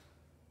sin.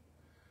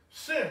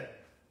 Sin,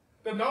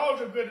 the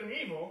knowledge of good and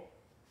evil,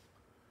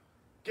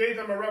 gave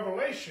them a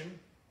revelation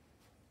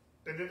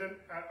they didn't,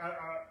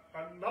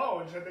 a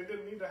knowledge that they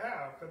didn't need to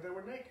have, that they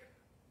were naked.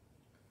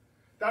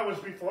 That was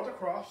before the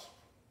cross,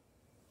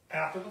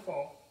 after the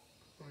fall,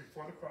 but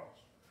before the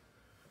cross.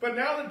 But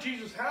now that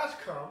Jesus has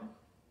come,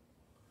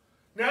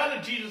 now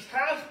that Jesus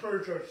has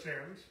purged our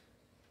sins,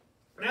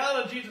 now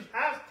that Jesus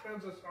has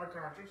cleansed us our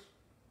conscience,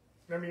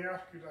 let me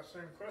ask you that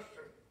same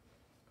question.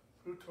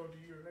 Who told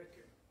you you're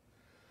naked?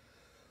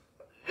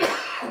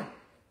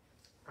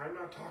 I'm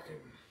not talking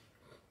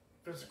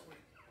physically.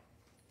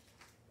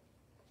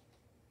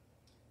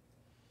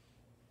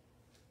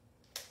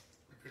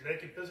 If you're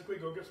naked physically,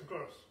 go get some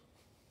clothes.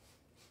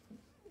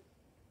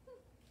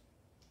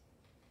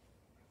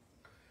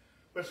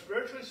 But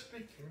spiritually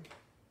speaking,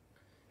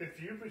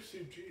 if you've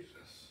received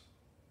Jesus,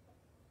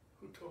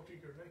 who told you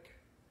you're naked?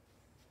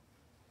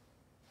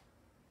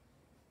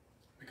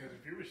 Because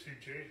if you receive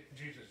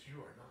Jesus, you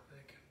are not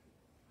naked.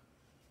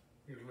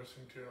 You're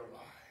listening to a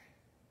lie,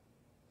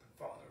 the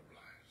father of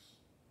lies.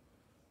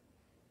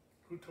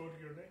 Who told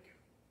you you're naked?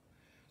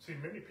 See,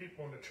 many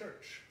people in the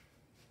church,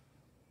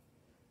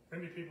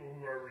 many people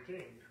who are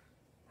redeemed,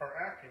 are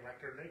acting like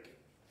they're naked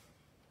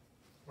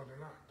when they're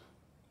not.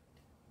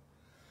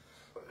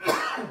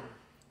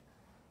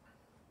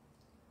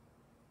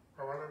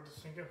 I want them to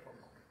sink in for a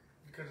moment.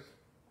 Because,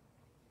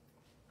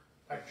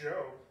 like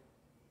Job,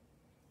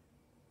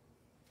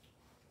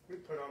 we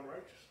put on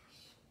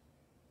righteousness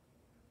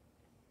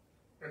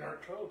and are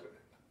clothed in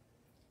it.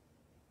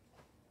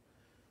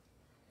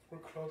 We're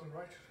clothed in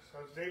righteousness.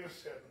 As David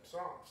said in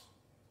Psalms,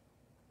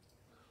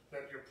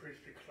 let your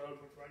priest be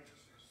clothed with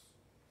righteousness.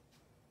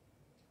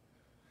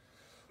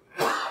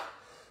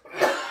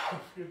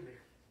 Excuse me.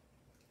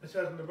 It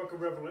says in the book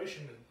of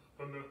Revelation,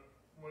 when the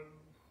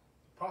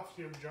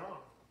prophecy of John,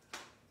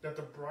 that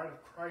the bride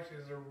of Christ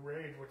is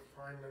arrayed with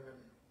fine linen.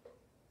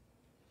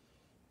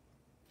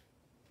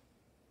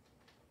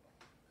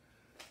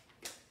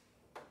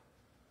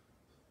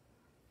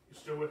 You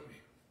still with me?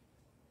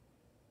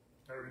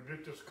 I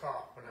rebuke this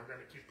cough, and I'm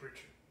going to keep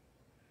preaching.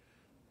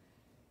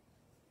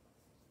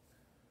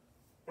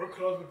 We're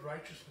clothed with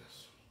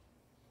righteousness.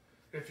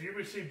 If you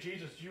receive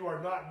Jesus, you are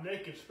not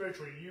naked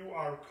spiritually. You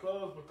are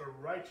clothed with the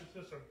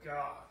righteousness of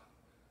God.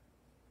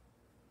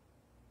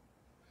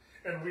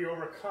 And we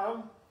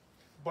overcome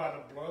by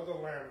the blood of the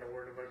Lamb, the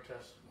word of our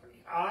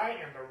testimony. I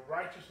am the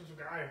righteousness of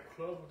God. I am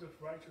clothed with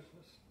this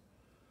righteousness.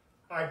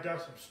 I've done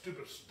some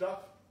stupid stuff.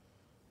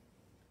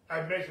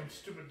 I've made some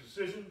stupid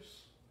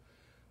decisions.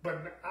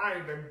 But I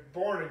have been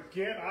born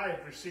again. I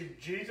have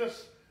received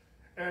Jesus.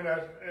 And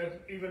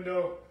even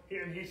though,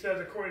 and he says,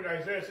 according to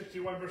Isaiah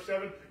 61, verse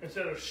 7,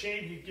 instead of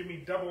shame, he'd give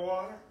me double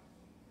honor.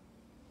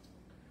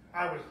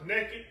 I was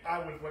naked. I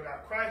was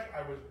without Christ.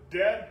 I was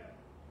dead.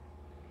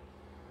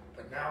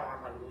 But now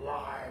I'm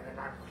alive and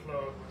I'm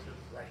clothed with his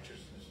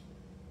righteousness.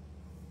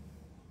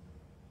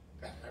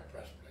 That's my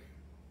breastplate.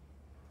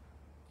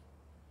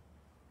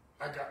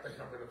 I got the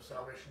helmet of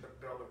salvation,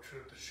 the belt of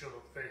truth, the shield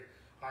of faith.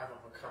 I've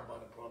overcome by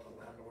the blood of the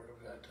Lamb, the word of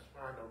God.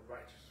 I'm the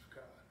righteousness of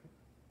God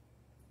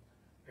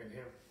in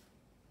him.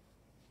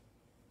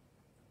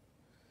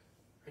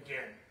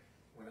 Again,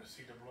 when I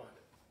see the blood,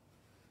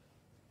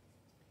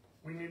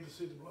 we need to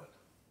see the blood.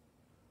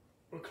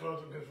 We're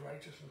clothed in his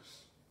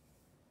righteousness.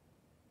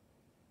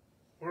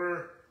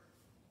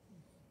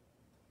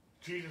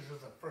 Jesus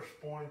is the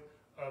firstborn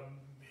of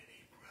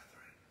many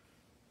brethren.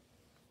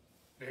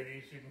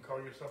 Ladies, you can call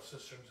yourself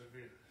sisters if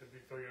you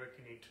feel like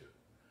you need to.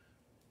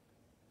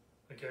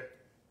 Okay?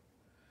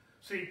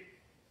 See,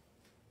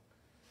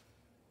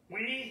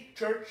 we,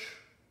 church,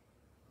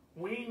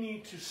 we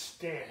need to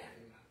stand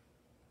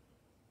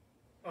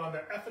on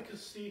the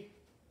efficacy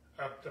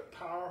of the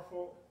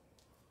powerful,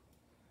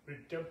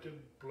 redemptive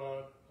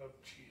blood of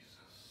Jesus.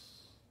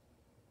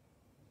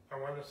 I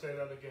want to say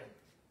that again.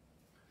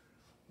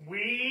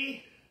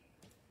 We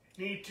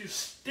need to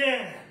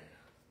stand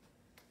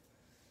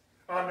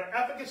on the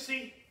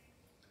efficacy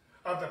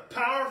of the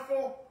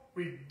powerful,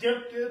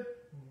 redemptive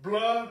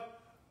blood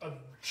of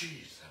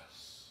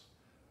Jesus.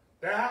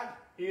 That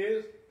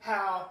is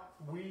how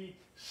we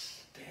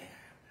stand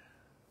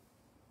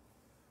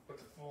with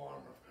the full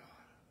armor of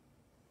God.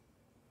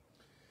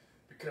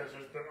 Because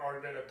there's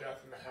already been a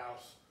death in the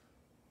house,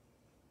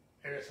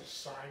 and it's a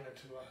sign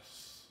unto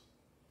us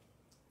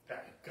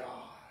that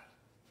God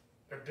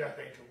the death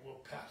angel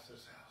will pass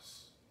this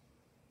house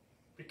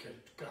because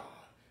God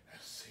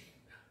has seen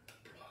the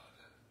blood.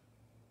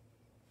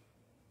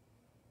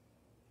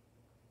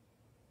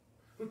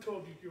 Who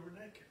told you you were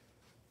naked?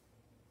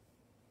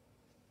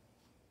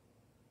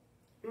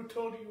 Who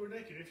told you were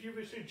naked? If you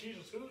received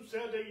Jesus, who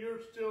said that you're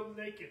still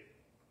naked?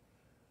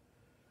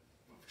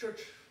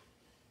 Church,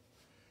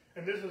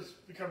 and this has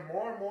become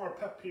more and more a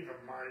pet peeve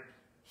of mine,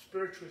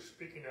 spiritually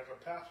speaking, as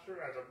a pastor,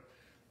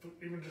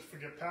 even just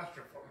forget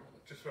pastor for a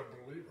moment, just a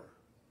believer.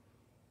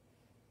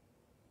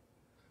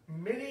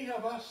 Many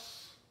of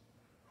us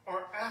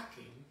are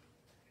acting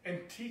and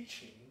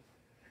teaching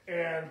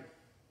and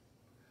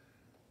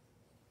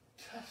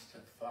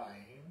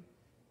testifying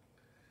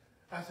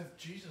as if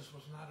Jesus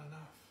was not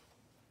enough.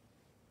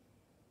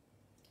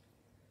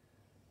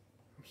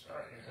 I'm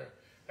sorry,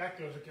 that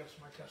goes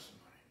against my testimony.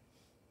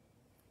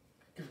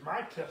 Because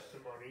my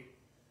testimony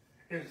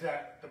is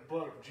that the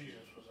blood of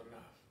Jesus was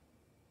enough.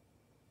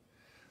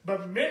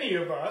 But many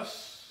of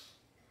us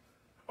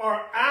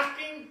are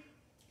acting,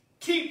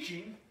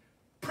 teaching,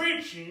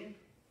 preaching,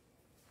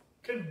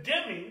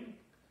 condemning,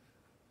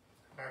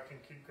 and I can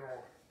keep going,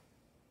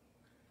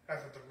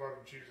 as if the blood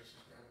of Jesus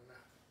is not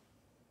enough.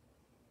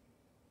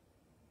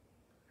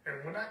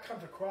 And when that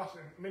comes across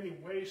in many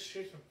ways,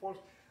 shapes, and forms,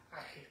 I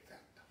hate that.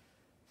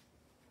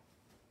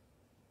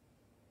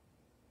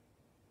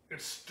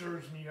 It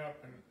stirs me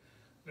up, and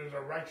there's a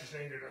righteous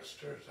anger that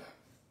stirs up.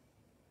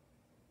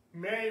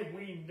 May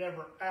we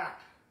never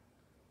act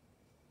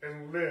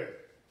and live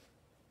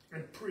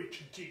and preach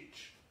and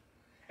teach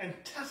and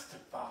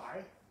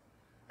testify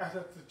as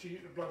if the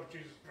blood of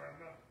Jesus is not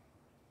enough.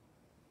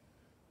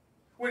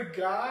 Would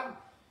God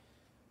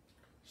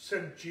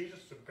send Jesus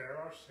to bear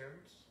our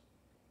sins?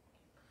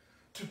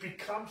 To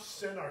become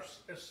sin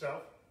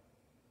itself?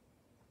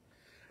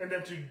 And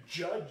then to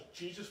judge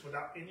Jesus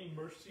without any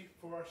mercy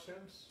for our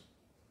sins?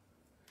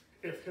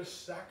 If his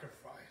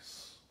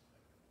sacrifice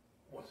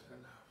wasn't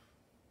enough.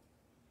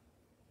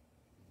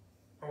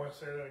 I want to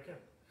say that again.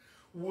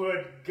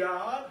 Would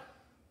God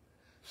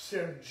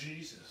send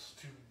Jesus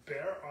to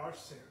bear our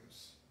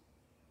sins,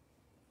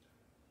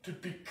 to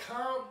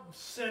become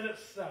sin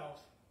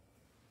itself,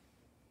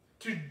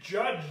 to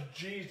judge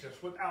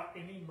Jesus without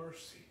any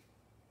mercy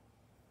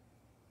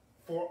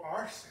for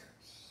our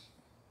sins,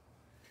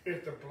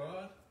 if the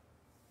blood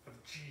of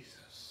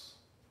Jesus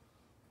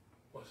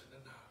wasn't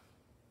enough?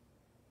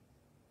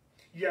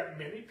 Yet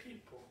many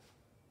people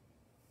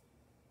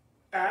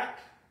act,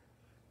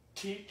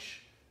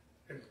 teach,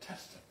 and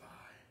testify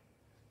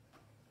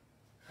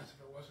as if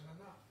it wasn't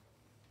enough.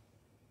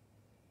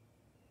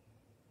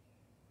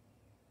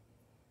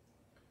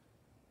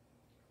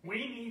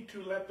 We need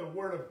to let the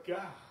Word of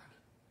God,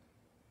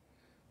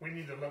 we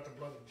need to let the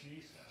blood of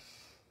Jesus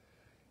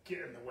get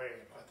in the way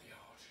of our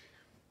theology.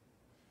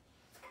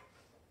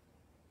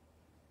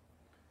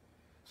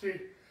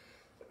 See,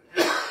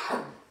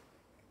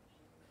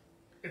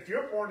 if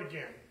you're born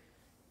again,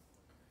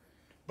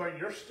 but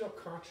you're still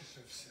conscious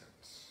of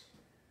sins,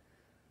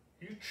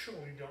 you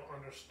truly don't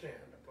understand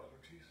the blood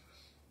of Jesus.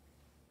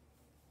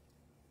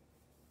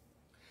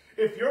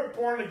 If you're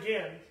born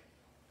again,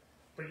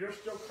 but you're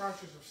still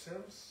conscious of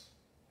sins,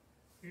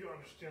 you don't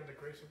understand the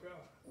grace of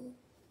God.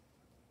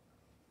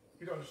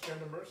 You don't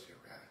understand the mercy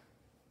of God.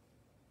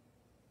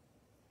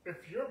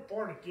 If you're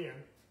born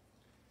again,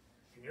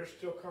 and you're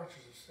still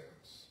conscious of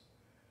sins,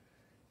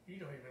 you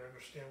don't even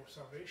understand what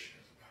salvation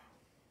is about.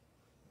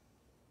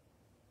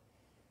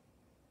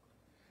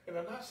 And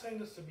I'm not saying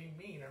this to be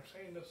mean. I'm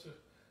saying this to,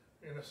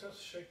 in a sense,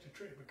 shake the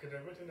tree, because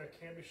everything that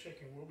can be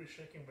shaken will be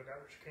shaken, but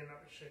that which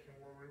cannot be shaken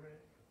will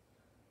remain.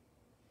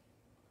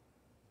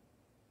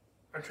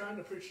 I'm trying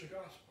to preach the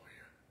gospel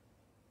here.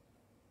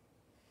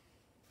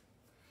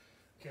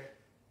 Okay.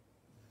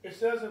 It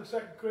says in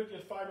 2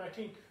 Corinthians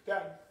 5:19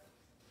 that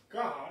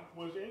God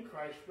was in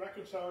Christ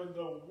reconciling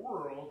the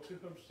world to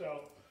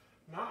himself,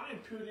 not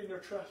imputing their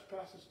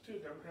trespasses to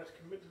them, has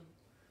committed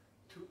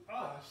to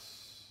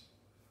us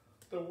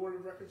the word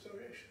of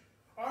reconciliation.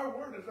 Our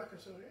word is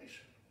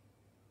reconciliation.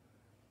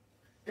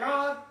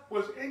 God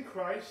was in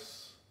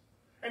Christ,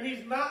 and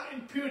he's not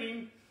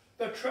imputing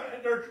the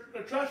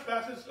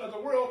trespasses of the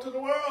world to the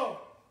world.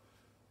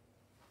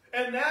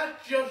 And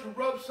that just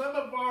rubs some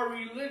of our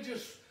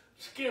religious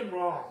skin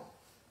wrong.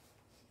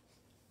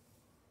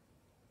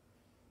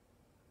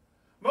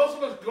 Most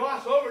of us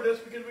gloss over this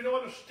because we don't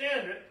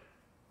understand it.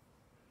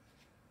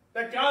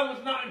 That God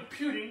was not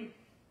imputing.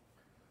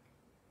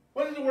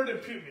 What does the word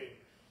impute mean?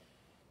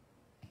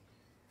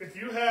 If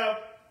you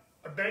have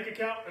a bank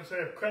account and say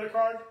a credit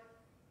card,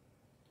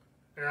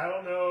 and I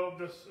don't know if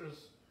this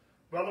is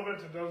relevant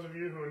to those of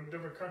you who are in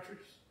different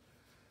countries,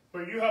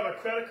 but you have a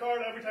credit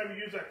card, every time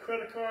you use that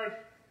credit card,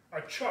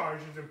 a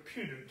charge is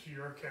imputed to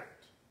your account.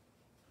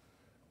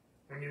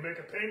 When you make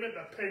a payment,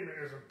 that payment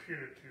is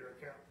imputed to your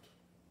account.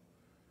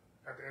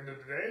 At the end of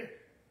the day,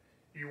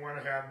 you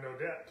want to have no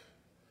debt.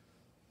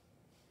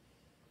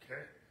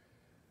 Okay?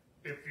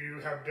 If you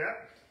have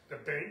debt, the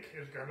bank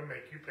is going to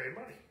make you pay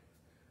money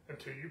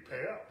until you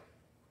pay up.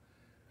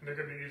 And they're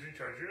going to usually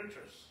charge you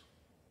interest.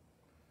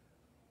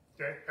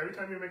 Okay? Every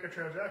time you make a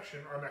transaction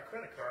on that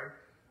credit card,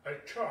 a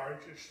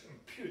charge is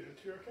imputed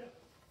to your account.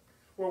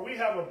 Well, we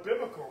have a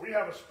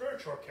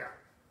spiritual account.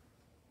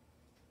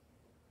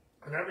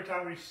 And every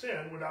time we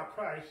sin without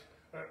Christ,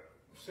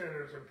 sin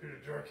is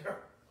imputed to our account.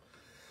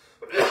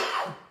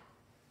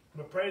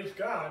 But praise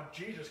God,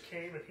 Jesus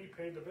came and he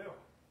paid the bill.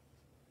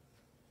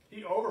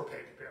 He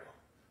overpaid the bill.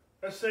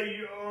 Let's say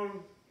you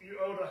owed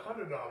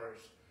 $100.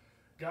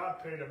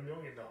 God paid $1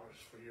 million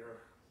for your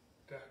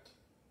debt.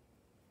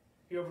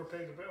 He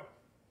overpaid the bill.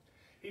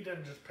 He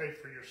didn't just pay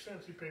for your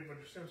sins. He paid for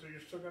your sins that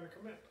you're still going to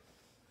commit.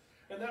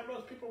 And that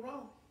rubs people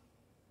wrong.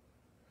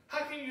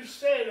 How can you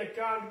say that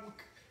God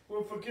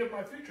will forgive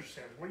my future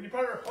sins? Well, you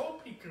better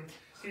hope he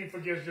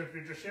forgives your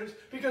future sins,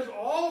 because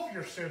all of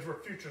your sins were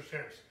future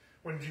sins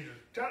when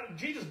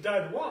Jesus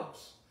died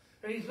once,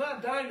 and he's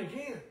not dying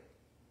again.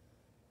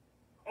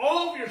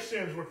 All of your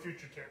sins were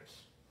future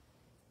sins.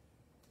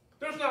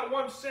 There's not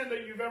one sin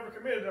that you've ever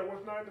committed that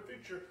was not in the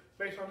future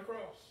based on the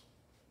cross.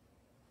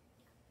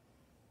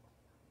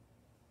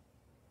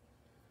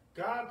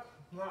 God's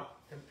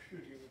not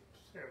imputing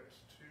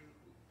sins to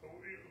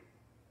you.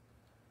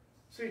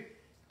 See,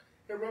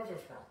 it rubs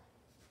us wrong.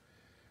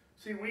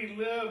 See, we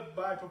live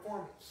by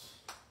performance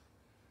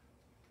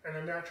in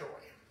a natural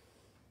way.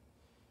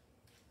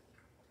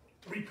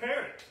 We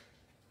parent.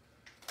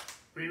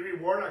 We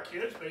reward our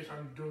kids based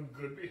on doing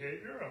good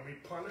behavior, and we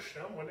punish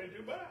them when they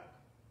do bad.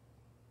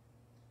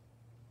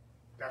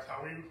 That's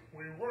how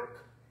we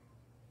work.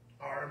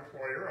 Our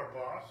employer, our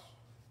boss,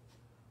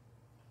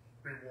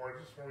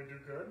 rewards us when we do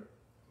good,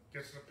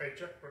 gets us a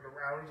paycheck for the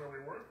hours that we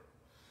work,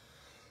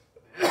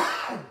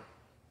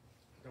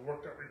 the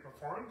work that we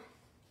performed,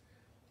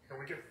 and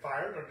we get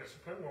fired or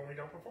disciplined when we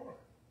don't perform.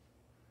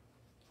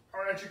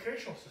 Our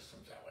educational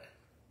system's that way.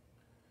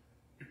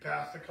 You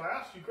pass the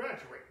class, you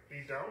graduate.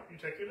 You don't, you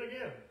take it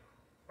again.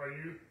 Or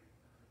you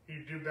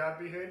do bad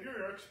behavior,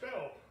 you're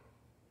expelled.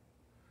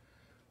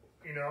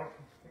 You know,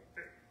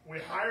 we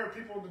hire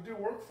people to do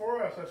work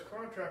for us as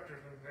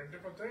contractors and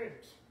different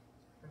things.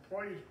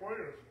 Employees,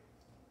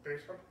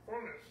 based on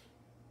performance.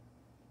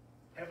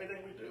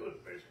 Everything we do is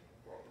based on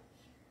performance.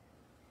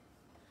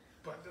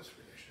 But this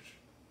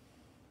relationship.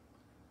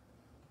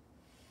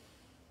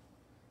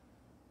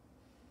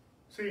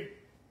 See,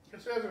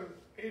 it says in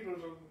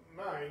Hebrews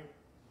 9,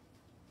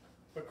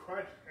 but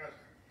Christ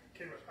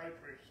came as high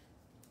priest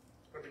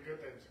for the good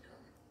things to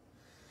come.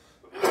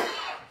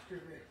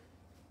 Excuse me.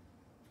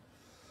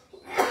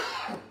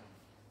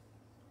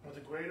 With a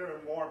greater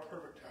and more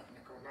perfect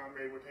tabernacle, not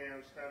made with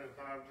hands, that is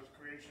not of this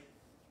creation,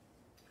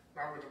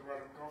 not with the blood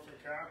of goats and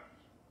calves,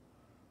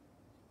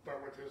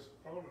 but with his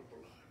own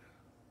blood.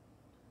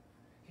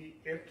 He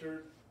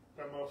entered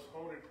the most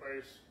holy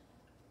place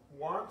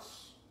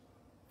once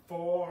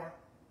for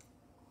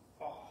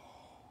all,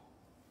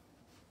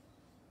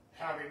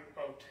 having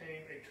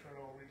obtained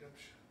eternal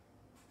redemption.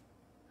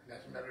 And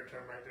that's another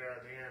term right there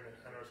at the end.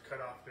 I know it's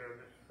cut off there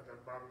at the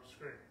bottom of the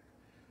screen.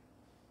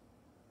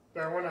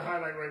 But I want to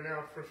highlight right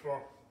now, first of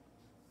all,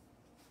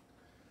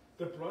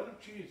 the blood of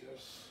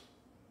Jesus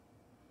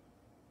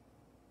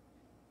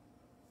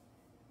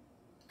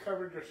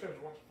covered your sins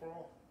once for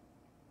all.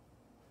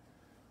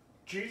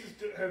 Jesus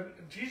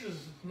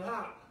is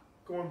not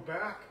going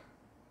back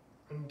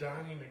and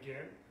dying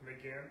again and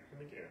again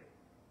and again.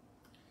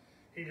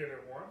 He did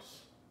it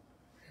once,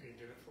 and he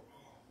did it for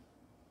all.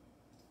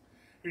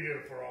 He did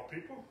it for all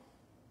people,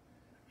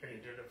 and he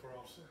did it for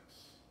all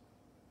sins.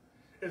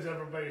 Is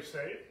everybody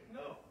saved?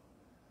 No.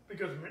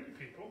 Because many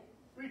people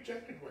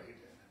rejected what he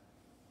did.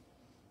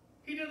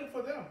 He did it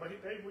for them, but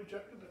they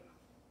rejected it.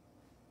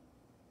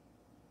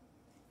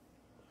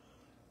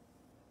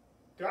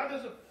 God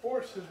doesn't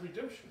force his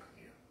redemption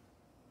on you.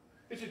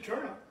 It's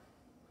eternal.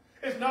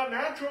 It's not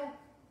natural.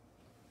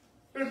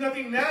 There's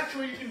nothing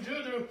natural you can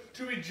do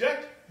to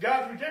reject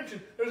God's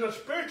redemption. There's a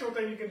spiritual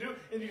thing you can do,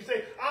 and you can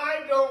say,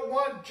 I don't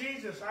want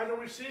Jesus. I don't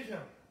receive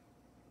him.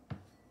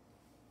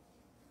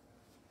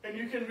 And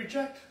you can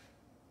reject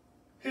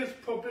his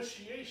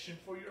propitiation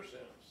for your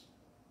sins.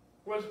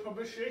 What does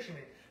propitiation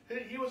mean?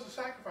 He was a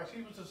sacrifice.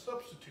 He was a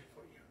substitute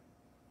for you.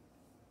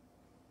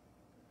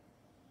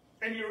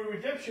 And your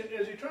redemption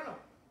is eternal.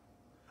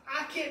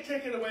 I can't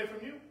take it away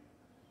from you.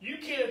 You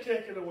can't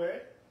take it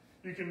away.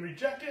 You can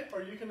reject it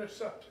or you can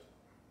accept it.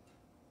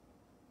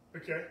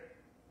 Okay?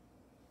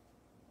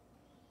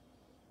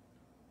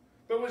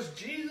 But was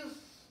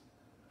Jesus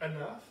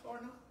enough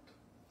or not?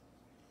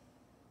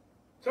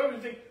 Some of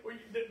you think, well,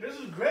 this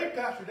is great,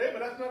 Pastor Dave,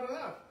 but that's not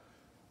enough.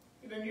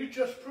 Then you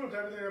just proved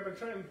everything I've been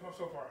saying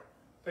so far.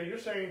 That you're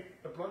saying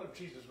the blood of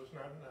Jesus was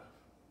not enough.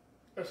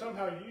 That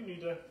somehow you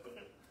need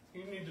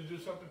to do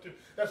something too.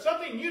 That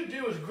something you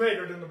do is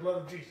greater than the blood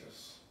of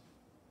Jesus.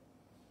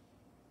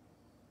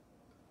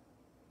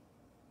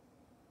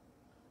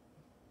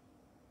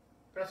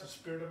 That's the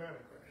spirit of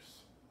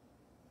Antichrist.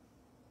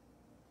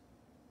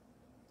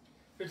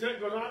 It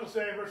goes on to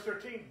say in verse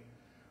 13,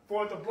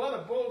 for the blood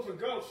of bulls and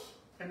goats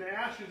and the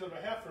ashes of a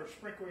heifer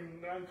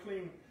sprinkling the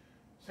unclean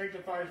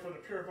sanctifies for the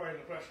purifying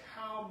of the flesh,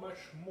 how much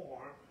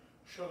more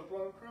shall the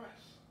blood of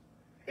Christ,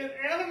 And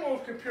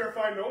animals can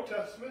purify in the Old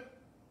Testament.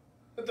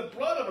 But the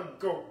blood of a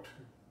goat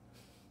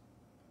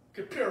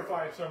could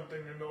purify something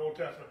in the Old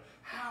Testament.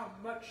 How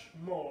much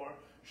more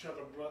shall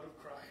the blood of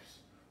Christ,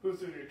 who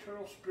through the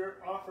eternal Spirit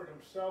offered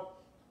himself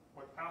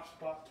without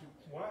spot to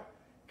what?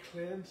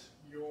 Cleanse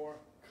your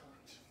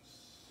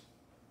conscience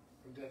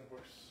from dead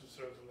works to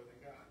serve the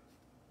living God.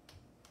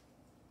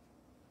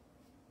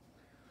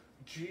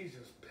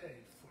 Jesus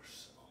paid for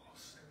all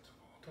sins of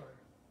all time.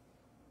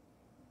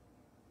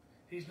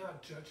 He's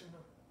not judging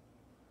them.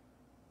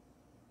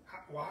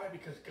 Why?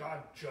 Because God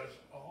judged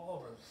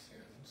all of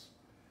sins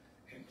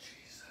in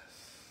Jesus.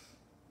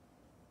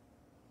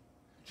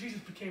 Jesus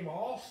became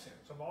all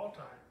sins of all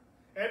time.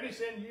 Every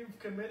sin you've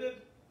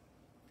committed,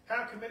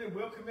 have committed,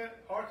 will commit,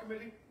 are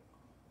committing,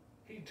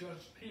 he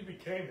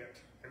became it.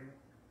 And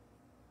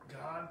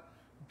God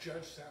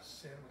judged that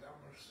sin without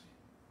mercy.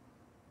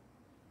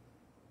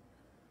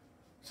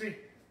 See,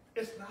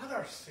 it's not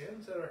our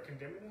sins that are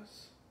condemning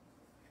us.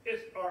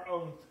 It's our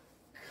own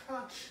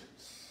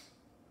conscience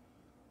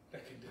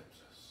that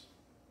condemns us.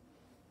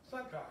 It's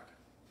not God.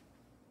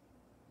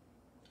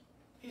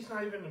 He's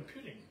not even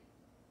imputing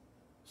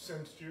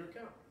sins to your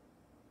account.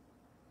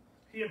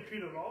 He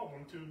imputed all of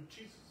them to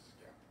Jesus'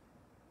 account.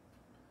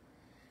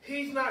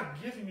 He's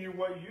not giving you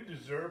what you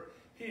deserve.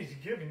 He's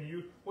giving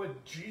you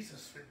what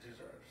Jesus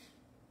deserves.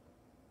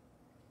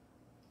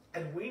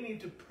 And we need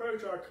to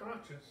purge our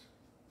conscience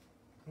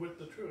with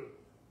the truth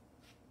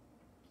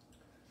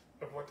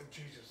of what the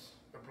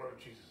blood of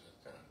Jesus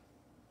has done.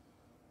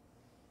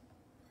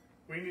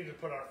 We need to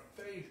put our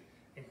faith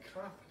and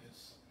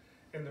confidence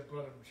in the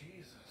blood of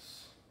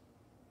Jesus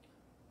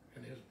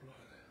and his blood.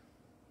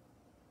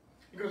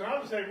 He goes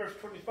on to say, verse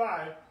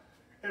 25,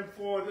 and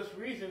for this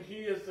reason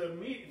Jesus is the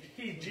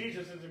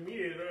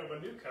mediator of a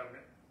new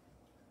covenant.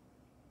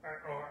 I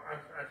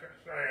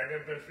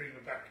didn't finish reading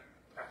the back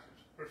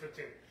passage. Verse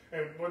 15.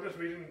 And for this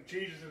reason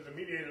Jesus is the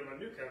mediator of a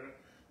new covenant,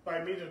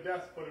 by means of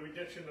death for the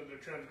redemption of the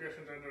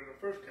transgressions under the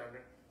first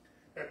covenant,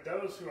 that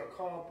those who are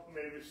called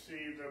may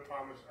receive the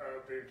promise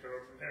of the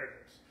eternal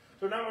inheritance.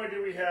 So not only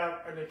do we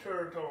have an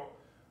eternal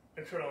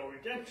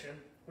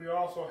redemption, we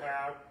also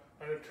have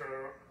an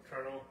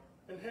eternal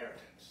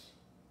inheritance.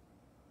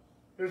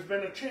 There's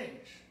been a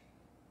change.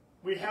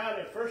 We had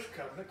a first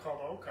covenant called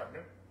the Old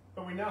Covenant,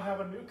 but we now have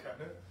a new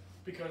covenant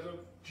because of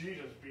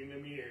Jesus being the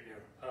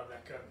mediator of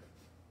that covenant.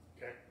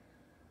 Okay?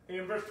 And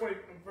in verse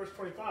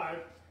 25,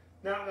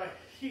 now that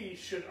he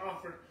should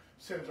offer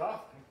sins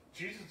often,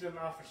 Jesus didn't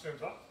offer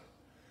sins often.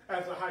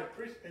 As the high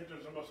priest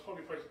enters the most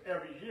holy place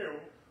every year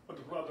with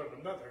the blood of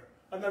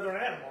another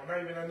animal,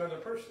 not even another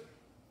person.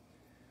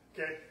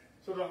 Okay?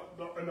 So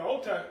in the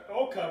Old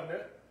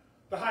Covenant,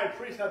 the high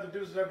priest had to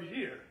do this every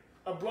year.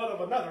 A blood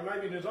of another, not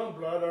even his own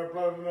blood or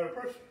blood of another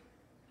person.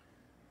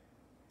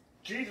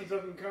 Jesus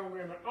doesn't come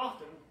in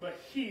often, but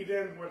he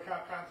then would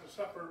have had to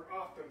suffer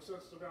often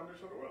since the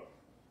foundation of the world.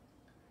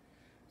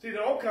 See,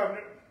 the Old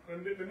Covenant,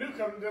 the New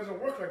Covenant doesn't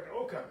work like the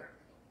Old Covenant.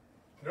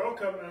 The Old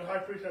Covenant, the high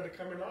priest had to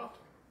come in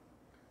often.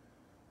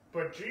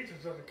 But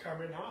Jesus doesn't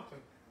come in often.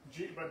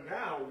 But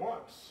now,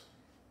 once,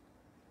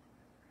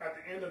 at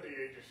the end of the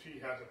ages, he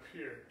has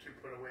appeared to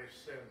put away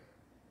sin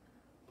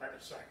by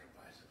the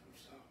sacrifice of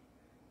himself.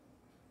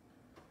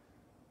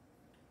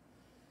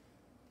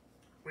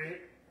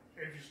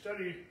 If you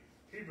study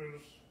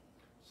Hebrews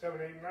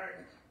 7, 8,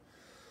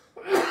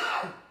 9,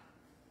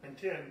 and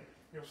 10,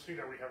 you'll see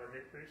that we have a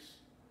new priest.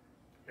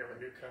 We have a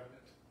new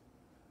covenant.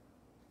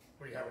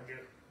 We have a new,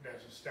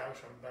 that's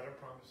established on better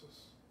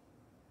promises.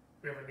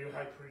 We have a new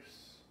high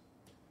priest.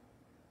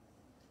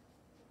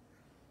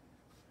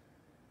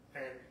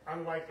 And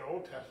unlike the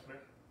Old Testament,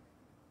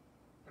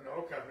 in the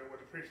Old Covenant, where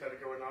the priest had to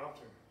go in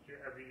often,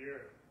 every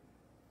year,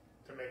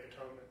 to make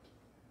atonement,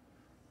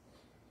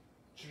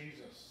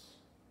 Jesus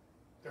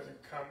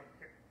doesn't come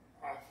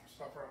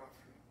suffer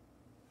often.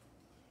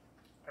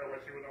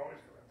 Otherwise, he would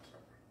always go and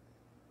suffer.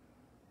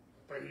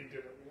 But he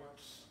did it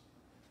once.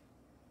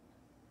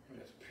 And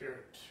it's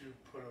appeared to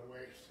put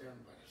away sin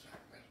by the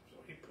sacrifice. So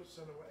he put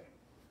sin away.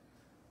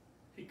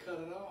 He cut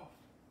it off.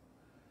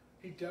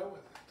 He dealt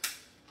with it.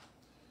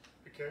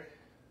 Okay?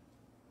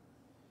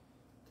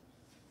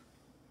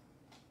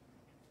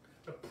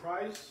 The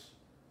price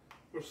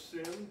for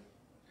sin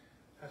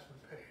has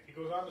been paid. He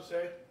goes on to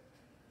say,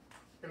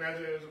 and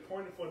as it is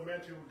appointed for men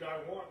to die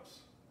once,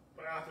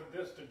 but after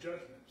this the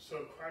judgment,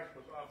 so Christ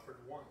was offered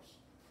once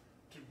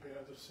to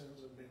bear the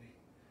sins of many.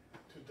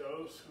 To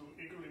those who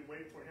eagerly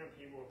wait for him,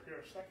 he will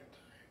appear a second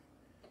time,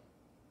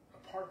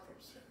 apart from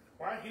sin.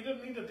 Why? He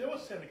didn't need to deal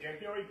with sin again.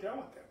 He already dealt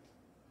with it.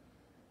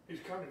 He's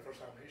coming for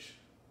salvation.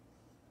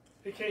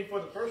 He came for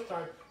the first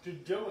time to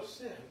deal with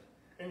sin,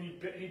 and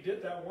he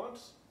did that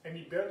once, and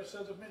he bare the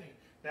sins of many.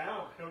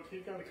 Now,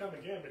 he's going to come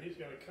again, but he's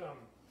going to come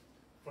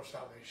for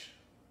salvation.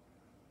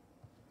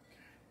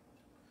 Okay.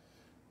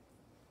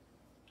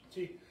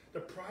 See, the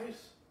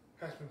price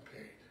has been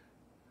paid.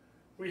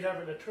 We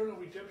have an eternal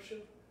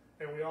redemption,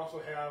 and we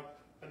also have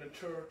an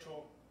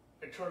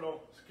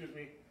eternal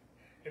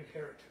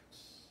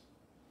inheritance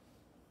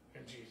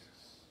in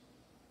Jesus.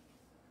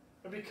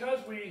 And because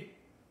we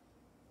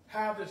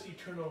have this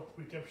eternal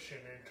redemption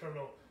and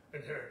eternal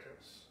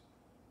inheritance,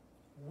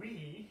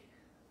 we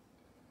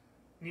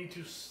need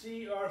to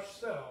see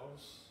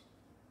ourselves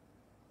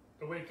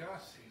the way God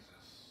sees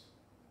us.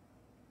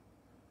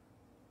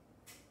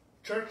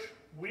 Church,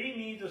 we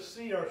need to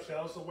see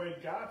ourselves the way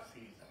God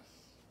sees us,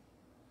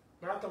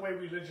 not the way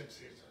religion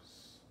sees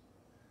us.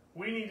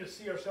 We need to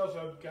see ourselves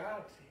as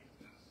God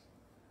sees us.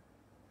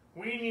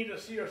 We need to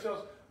see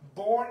ourselves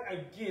born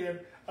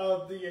again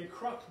of the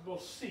incorruptible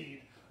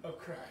seed of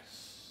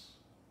Christ.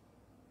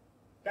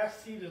 That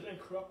seed is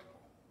incorruptible.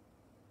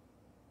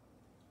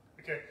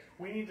 Okay,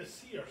 we need to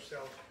see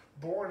ourselves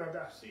born of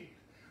that seed.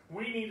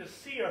 We need to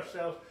see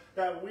ourselves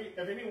that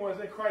if anyone is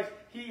in Christ,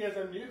 he is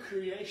a new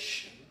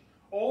creation.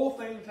 All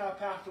things have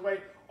passed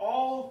away.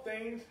 All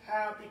things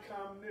have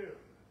become new.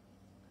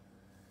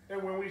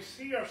 And when we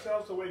see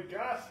ourselves the way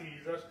God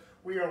sees us,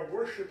 we are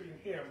worshiping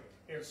him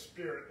in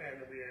spirit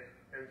and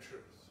in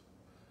truth.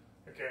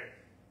 Okay.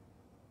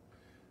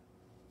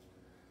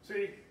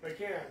 See,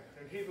 again,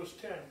 in Hebrews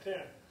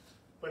 10:10,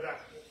 but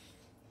that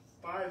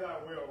by thy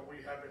will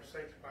we have been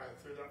sanctified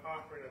through the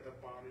offering of the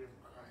body of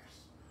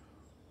Christ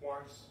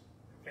once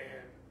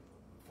and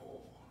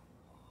for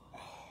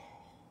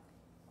all.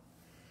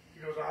 He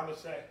goes on to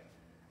say,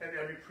 and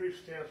every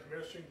priest stands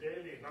ministering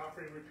daily and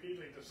offering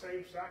repeatedly the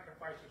same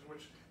sacrifices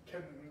which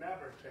can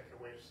never take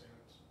away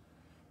sins.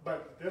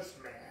 But this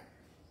man,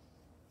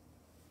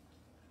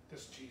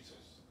 this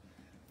Jesus,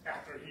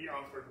 after he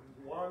offered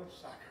one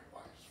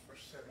sacrifice for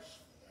sinners,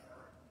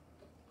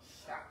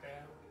 sat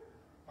down.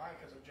 Why?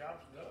 Because the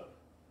job's done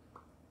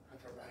at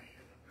the right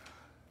hand of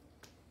God.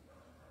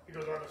 He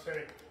goes on to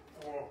say,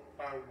 for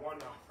by one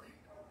offering,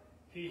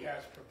 he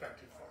has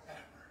perfected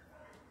forever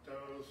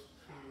those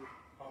who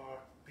are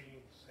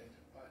being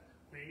sanctified.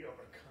 We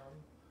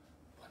overcome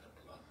by the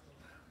blood of the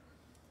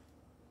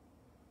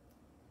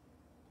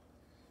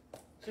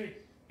Lamb. See,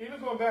 even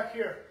going back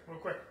here real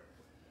quick.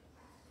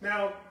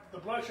 Now, the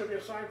blood shall be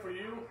a sign for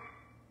you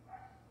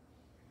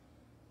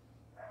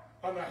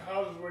on the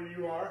houses where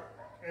you are,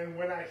 and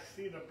when I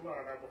see the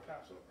blood, I will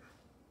pass over.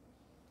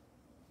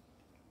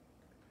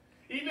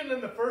 Even in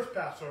the first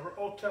Passover,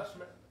 Old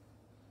Testament,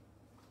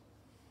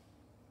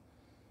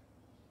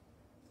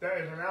 that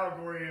is an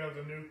allegory of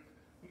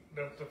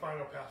the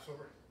final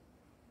Passover,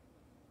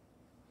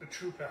 the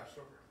true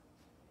Passover.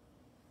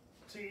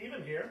 See,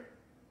 even here,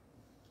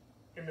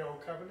 in the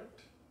Old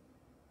Covenant,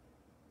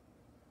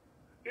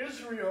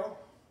 Israel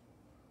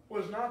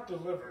was not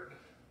delivered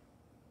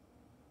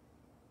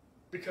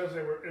because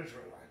they were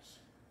Israelites.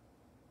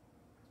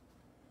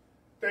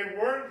 They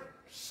weren't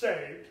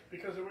saved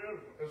because they were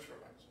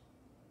Israelites.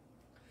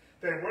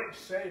 They weren't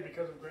saved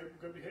because of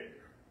good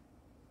behavior.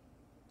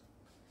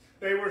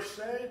 They were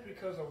saved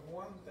because of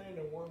one thing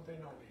and one thing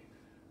only.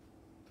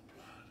 The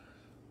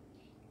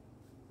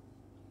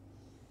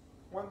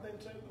blood. One thing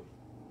saved them.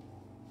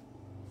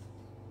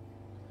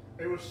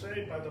 They were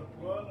saved by the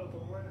blood of the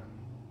Lamb.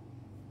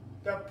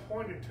 That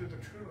pointed to the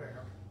true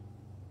Lamb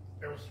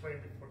that was slain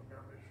before the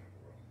foundation of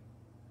the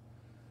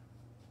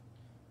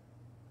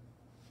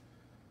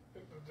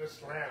world.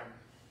 This Lamb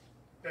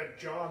that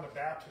John the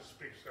Baptist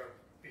speaks of,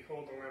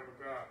 behold the Lamb of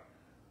God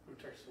who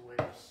takes away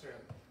the sin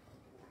of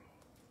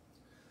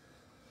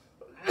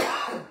the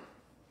world.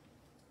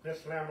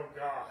 This Lamb of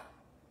God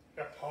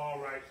that Paul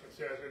writes and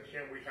says, in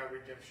him we have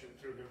redemption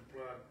through his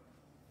blood,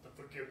 the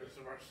forgiveness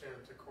of our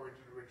sins according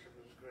to the riches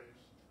of his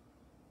grace.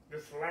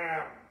 This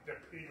Lamb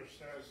that Peter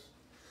says,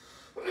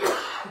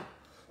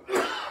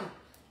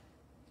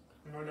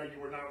 no, you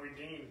were not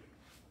redeemed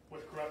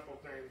with corruptible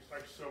things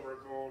like silver or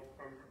gold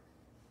from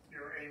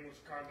your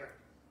aimless conduct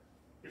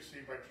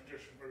received by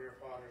tradition from your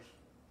fathers,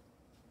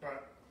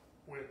 but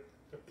with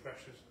the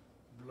precious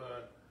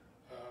blood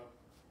of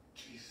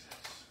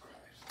Jesus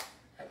Christ,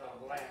 as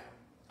a lamb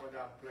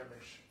without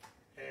blemish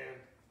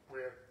and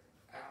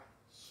without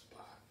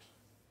spot.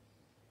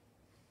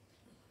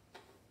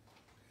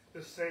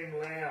 The same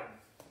Lamb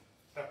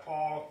that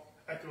Paul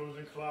echoes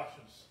in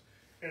Colossians,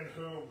 in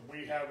whom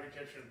we have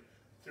redemption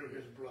through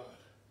his blood,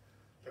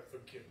 the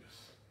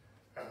forgiveness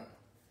of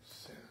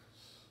sins.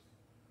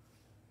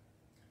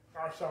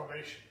 Our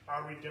salvation,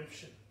 our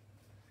redemption,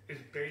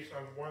 is based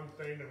on one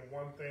thing and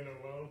one thing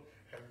alone,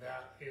 and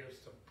that is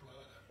the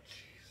blood of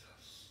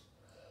Jesus.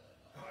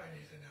 Not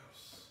anything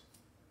else.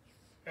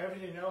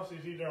 Everything else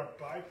is either a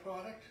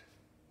byproduct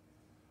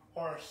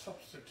or a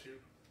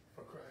substitute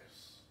for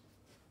Christ.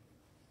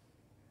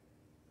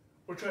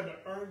 We're trying to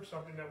earn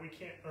something that we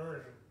can't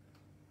earn,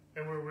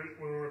 and we're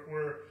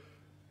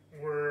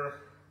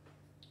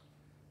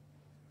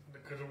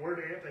because the word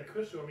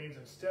anti-Christo means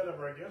instead of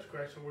or against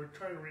Christ, so we're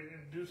trying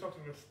to do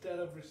something instead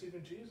of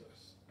receiving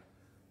Jesus.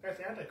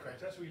 That's antichrist.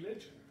 That's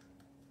religion.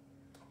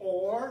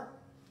 Or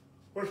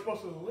we're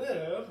supposed to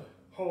live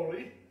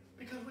holy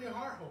because we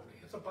are holy.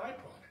 It's a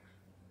byproduct.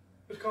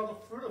 It's called the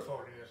fruit of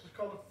holiness. It's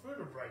called the fruit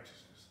of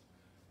righteousness.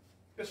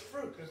 It's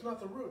fruit. It's not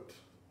the root.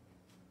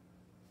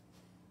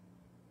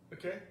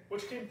 Okay?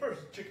 Which came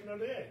first, the chicken or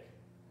the egg?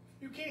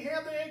 You can't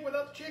have the egg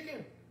without the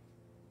chicken.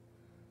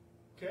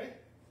 Okay?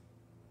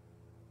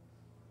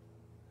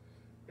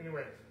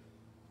 Anyway,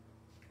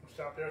 we'll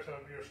stop there. Some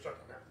of you are stuck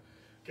on that.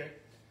 Okay?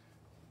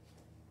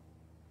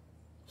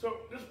 So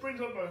this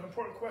brings up an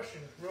important question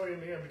really in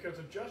the end, because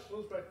the just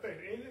lives by faith.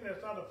 Anything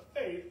that's not of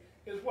faith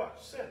is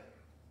what? Sin.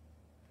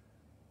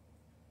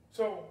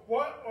 So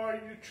what are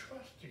you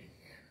trusting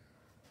in?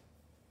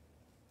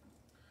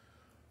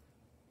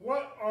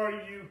 What are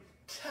you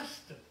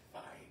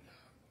testifying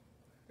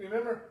of?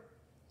 Remember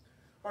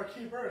our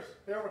key verse,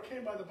 they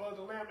overcame by the blood of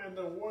the Lamb and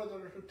the word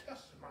of their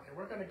testimony.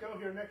 We're going to go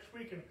here next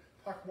week and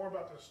talk more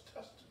about this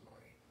testimony.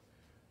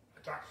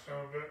 I talked some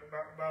of it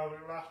about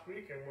it last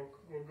week, and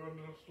we'll go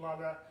into a lot of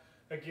that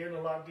again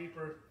a lot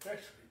deeper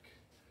next week.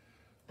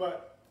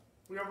 But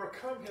we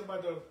overcome him by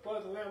the blood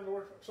of the Lamb and the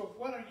word. So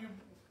what are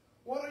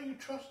you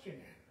trusting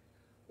in?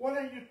 What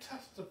are you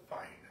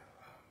testifying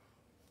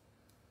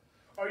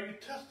of? Are you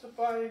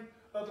testifying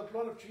of the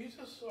blood of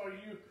Jesus? Are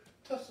you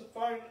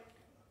testifying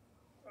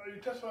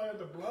of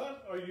the blood?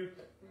 Are you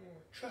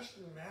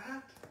trusting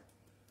that?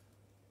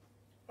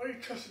 Are you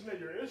trusting that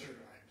you're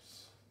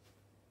Israelites?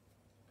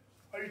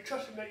 Are you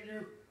trusting that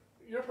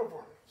your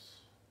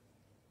performance?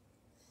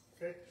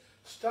 Okay?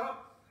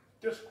 Stop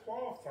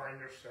disqualifying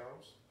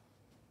yourselves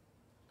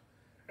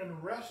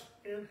and rest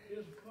in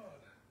his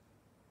blood.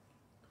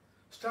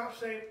 Stop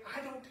saying,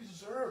 I don't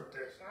deserve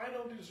this. I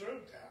don't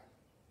deserve that.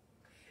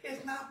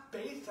 It's not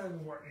based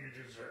on what you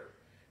deserve.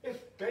 It's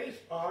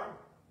based on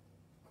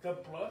the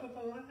blood of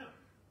the Lamb.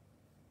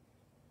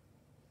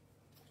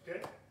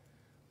 Okay?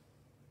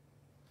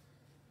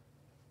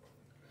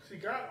 See,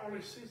 God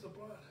only sees the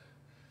blood.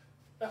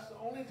 That's the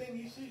only thing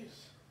he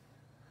sees.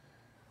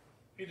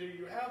 Either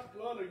you have the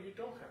blood or you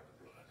don't have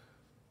the blood.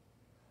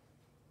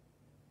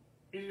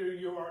 Either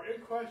you are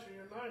in Christ or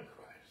you're not in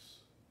Christ.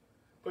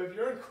 But if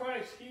you're in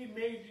Christ, he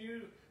made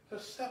you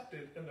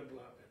accepted in the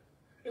blood.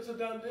 It's a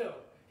done deal.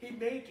 He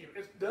made you.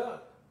 It's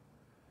done.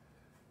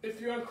 If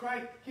you're in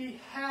Christ, he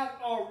had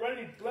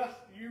already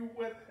blessed you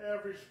with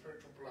every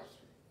spiritual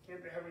blessing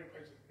in the heavenly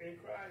places in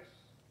Christ.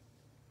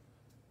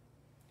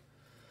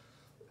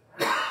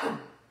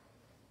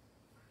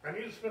 I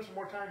need to spend some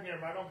more time here.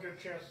 If I don't get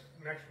a chance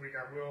next week,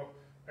 I will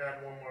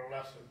add one more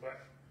lesson. But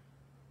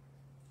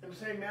in the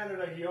same manner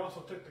that he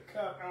also took the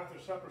cup after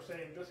supper,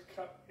 saying, this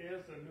cup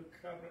is the new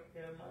covenant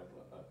in my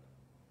blood.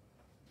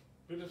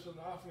 Do this as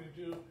often as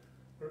you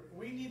do.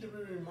 We need to be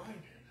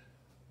reminded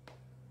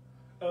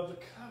of the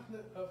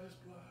covenant of his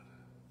blood.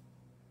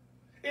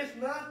 It's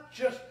not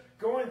just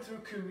going through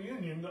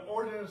communion, the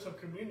ordinance of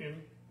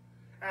communion,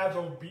 as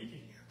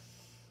obedience.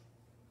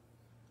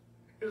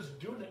 It's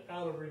doing it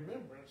out of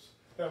remembrance.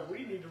 That we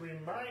need to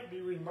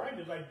be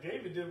reminded, like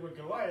David did with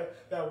Goliath,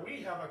 that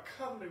we have a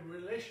covenant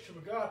relationship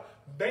with God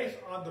based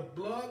on the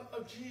blood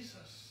of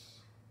Jesus.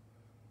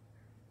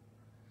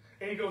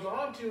 And he goes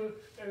on to,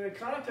 in the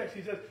context,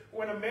 he says,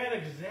 when a man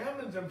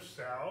examines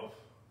himself,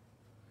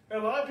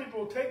 and a lot of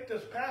people take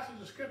this passage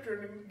of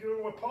Scripture and do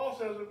what Paul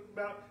says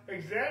about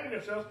examining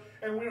yourselves,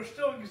 and we're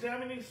still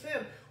examining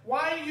sin.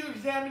 Why are you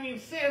examining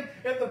sin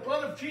if the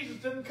blood of Jesus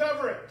didn't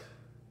cover it?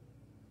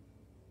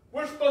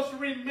 We're supposed to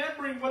be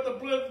remembering what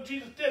the blood of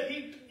Jesus did.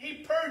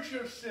 He purged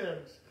your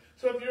sins.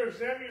 So if you're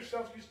examining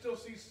yourself and you still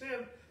see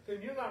sin,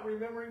 then you're not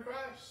remembering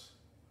Christ.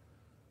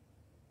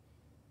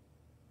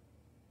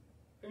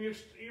 And you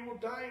will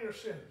die in your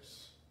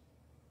sins.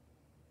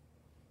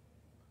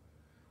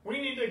 We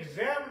need to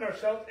examine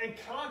ourselves in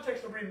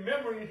context of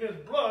remembering his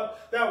blood,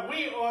 that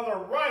we are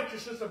the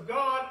righteousness of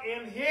God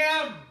in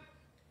him.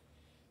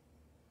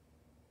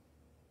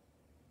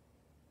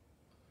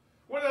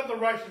 We're not the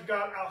righteousness of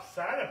God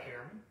outside of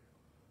him,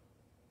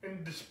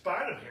 in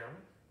despite of him,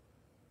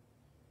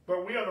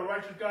 but we are the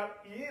righteous God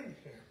in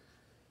him.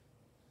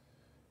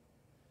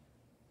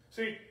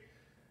 See,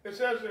 it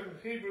says in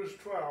Hebrews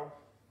 12,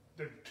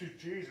 that to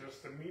Jesus,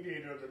 the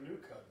mediator of the new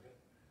covenant,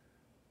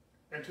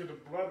 and to the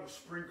blood of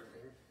sprinkling,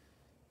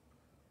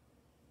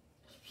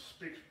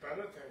 speaks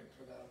better things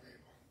without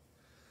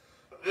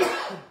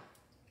Abel.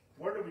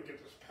 Where do we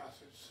get this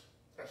passage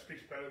that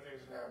speaks better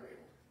things than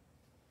Abel?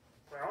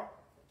 Well,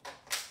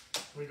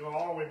 we go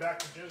all the way back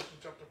to Genesis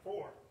chapter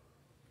 4.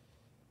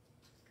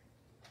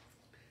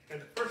 And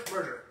the first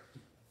murder.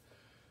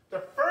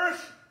 The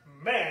first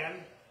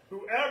man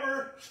who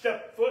ever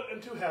stepped foot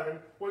into heaven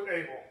was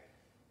Abel.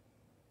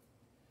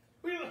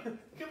 Can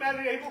you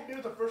imagine Abel? He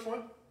was the first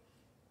one.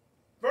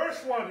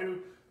 First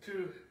one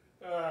to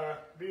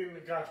be in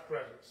God's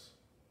presence.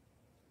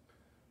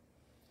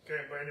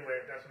 Okay, but anyway,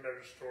 that's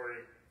another story.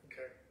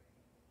 Okay.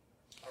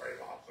 I already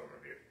lost some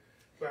of you.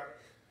 But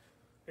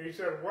he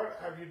said, what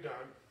have you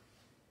done?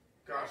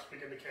 God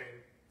speaking to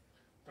Cain.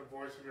 The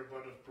voice of your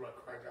brother's blood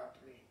cried out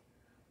to me.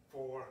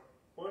 For,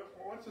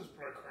 what's his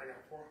blood crying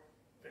out for?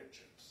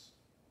 Vengeance.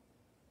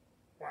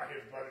 Why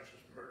his brothers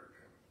just murdered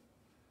him.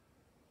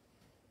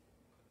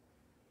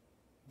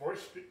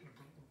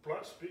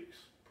 Blood speaks.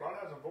 Blood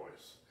has a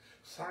voice.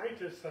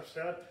 Scientists have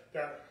said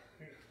that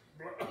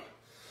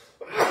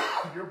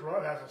your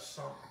blood has a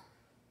song.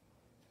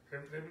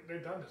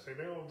 They've done this. They've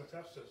been able to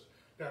test this.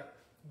 That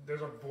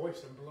there's a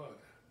voice in blood.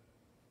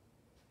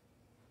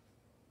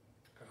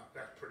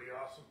 That's pretty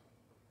awesome.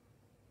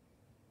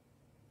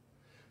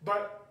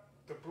 But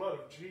the blood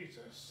of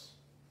Jesus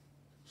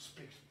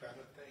speaks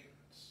better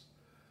things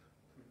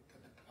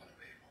than the blood of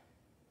Abel.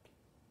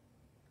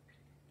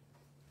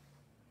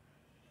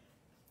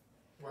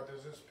 What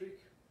does it speak?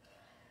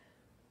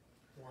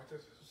 What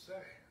does it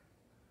say?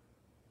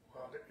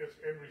 Well, its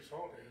end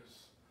result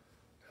is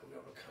that we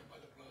overcome by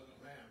the blood of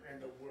the Lamb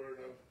and the word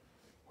of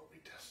what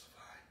we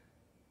testify.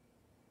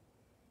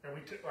 And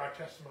our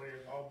testimony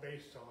is all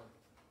based on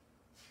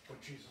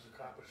what Jesus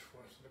accomplished for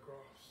us on the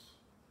cross.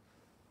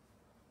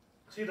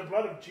 See, the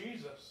blood of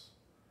Jesus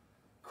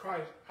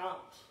cries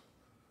out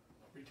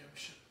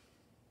redemption.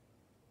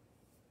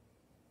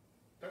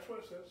 That's what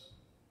it says.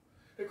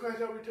 It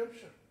cries out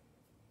redemption.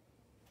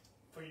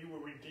 For you were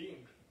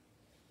redeemed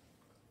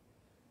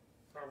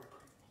from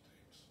criminal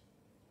things,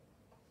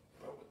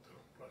 but with the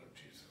blood of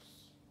Jesus.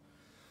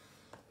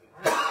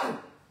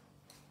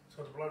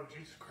 So the blood of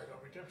Jesus cries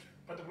out redemption.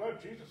 But the blood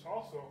of Jesus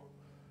also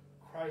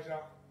cries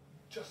out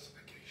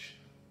justification.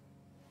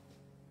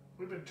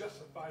 We've been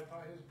justified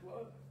by his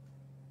blood.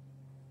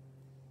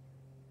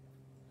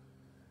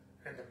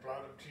 And the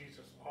blood of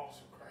Jesus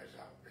also cries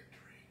out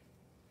victory.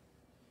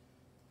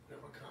 We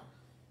overcome.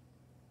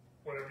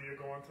 Whatever you're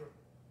going through,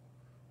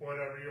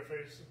 whatever you're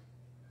facing,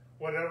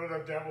 whatever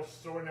the devil's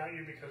throwing at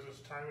you because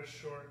his time is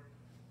short,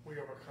 we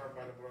overcome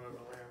by the blood of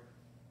the Lamb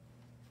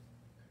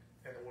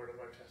and the word of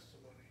our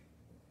testimony.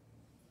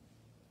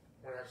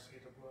 When I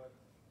see the blood,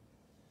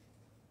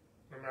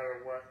 no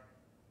matter what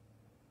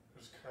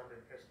is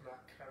coming, it's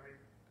not coming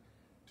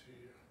to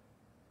you.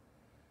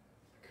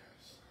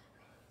 Because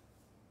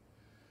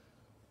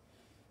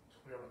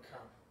we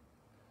overcome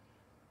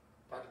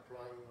by the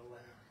blood of the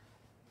Lamb.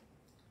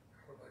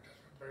 That's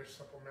a very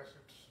simple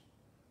message.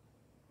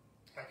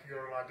 I could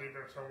go a lot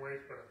deeper in some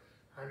ways, but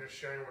I'm just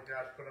sharing what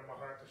God's put in my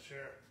heart to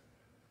share.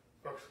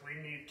 Folks, we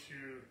need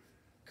to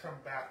come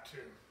back to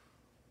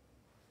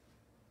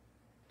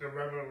the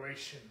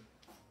revelation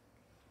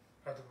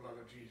of the blood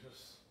of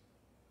Jesus.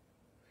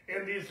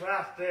 In these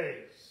last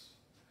days,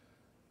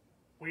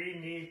 we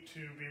need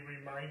to be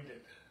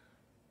reminded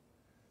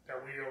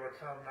that we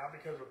overcome not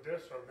because of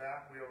this or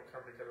that, we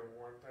overcome because of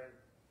one thing,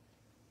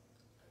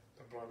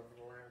 the blood of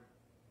the Lamb.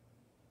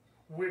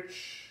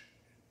 Which,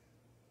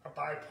 a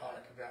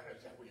byproduct of that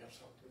is that we have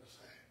something to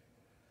say.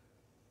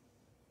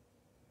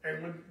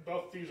 And when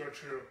both these are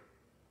true,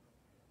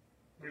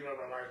 we love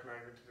our life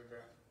magnitude to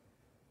death.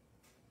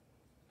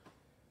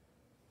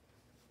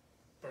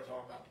 But it's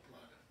all about the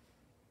blood.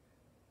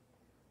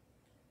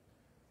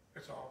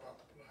 It's all about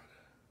the blood.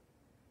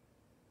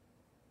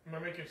 Am I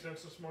making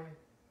sense this morning?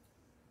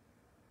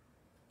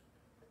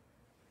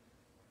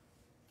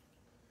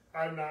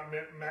 I'm not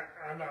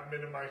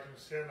minimizing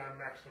sin. I'm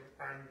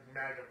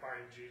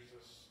magnifying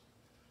Jesus.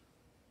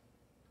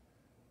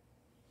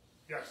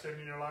 You got sin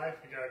in your life.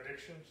 You got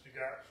addictions. You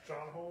got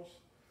strongholds.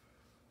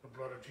 The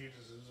blood of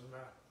Jesus is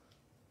enough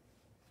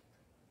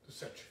to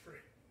set you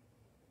free.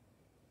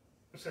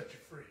 To set you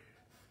free.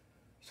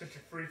 Set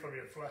you free from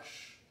your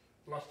flesh,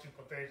 lusting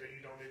for things that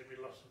you don't need to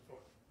be lusting for.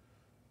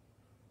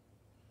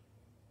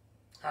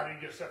 How do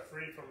you get set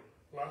free from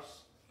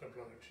lust? The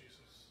blood of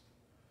Jesus.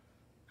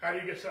 How do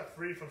you get set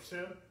free from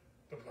sin?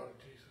 The blood of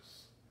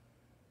Jesus.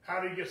 How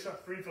do you get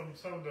set free from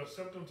some of the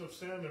symptoms of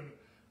sin and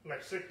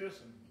like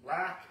sickness and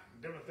lack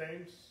and different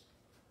things?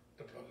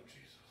 The blood of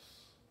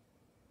Jesus.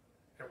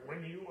 And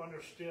when you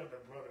understand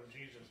the blood of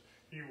Jesus,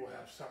 you will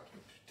have something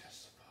to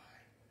testify.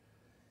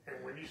 And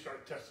when you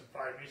start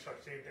testifying, you start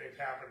seeing things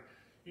happen,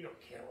 you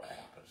don't care what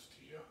happens to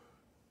you.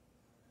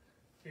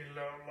 You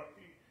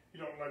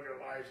don't love your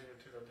lives even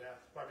to the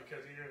death. Why?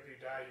 Because even if you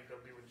die, you're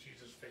going to be with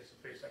Jesus face to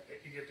face. Like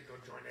you get to go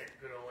join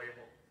good old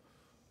Abel.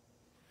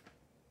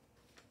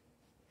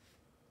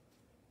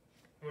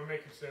 Am I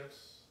making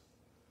sense?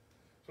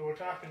 So we're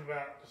talking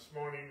about this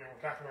morning, and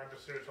we're talking about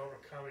this series,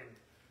 overcoming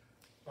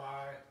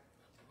by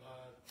the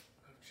blood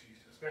of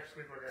Jesus. Next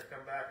week we're going to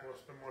come back and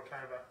we'll spend more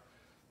time about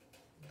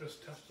this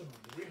testimony.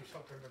 We have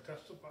something to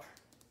testify.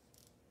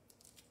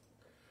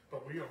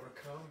 But we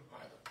overcome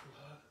by the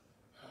blood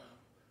of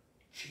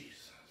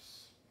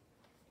Jesus.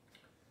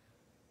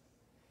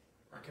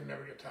 I can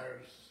never get tired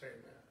of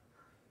saying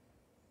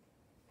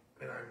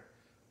that.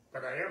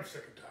 But I am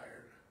sick and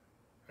tired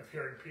of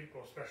hearing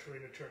people, especially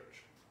in the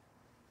church,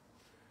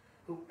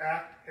 who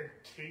act and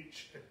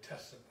teach and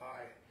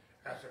testify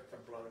as if the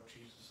blood of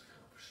Jesus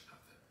accomplished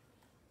nothing.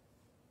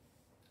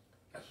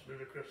 That's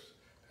ludicrous.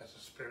 That's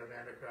the spirit of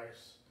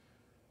Antichrist.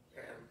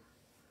 And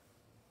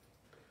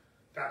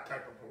that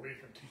type of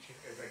belief and teaching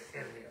is an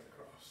enemy of the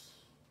cross.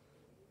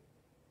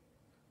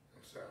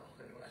 And so,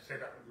 anyway, I say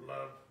that with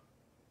love,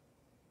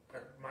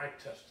 but my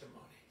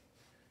testimony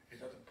is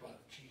that the blood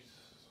of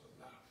Jesus is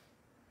enough.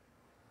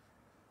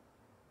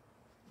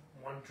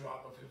 One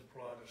drop of his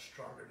blood is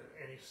stronger than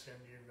any sin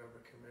you've ever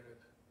committed.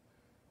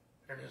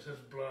 And it's his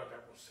blood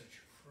that will set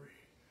you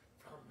free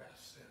from that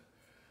sin.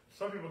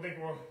 Some people think,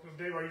 well,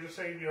 Dave, are you just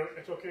saying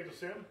it's okay to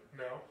sin?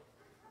 No.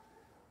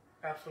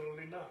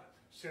 Absolutely not.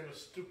 Sin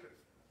is stupid.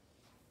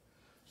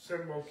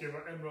 Sin won't give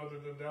an inroad to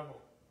the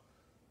devil.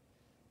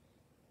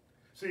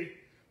 See,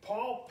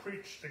 Paul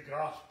preached the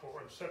gospel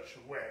in such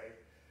a way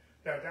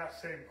that that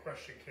same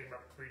question came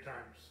up 3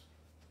 times.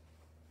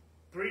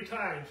 3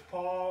 times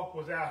Paul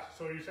was asked,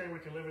 so are you saying we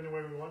can live any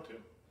way we want to?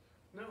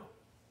 No.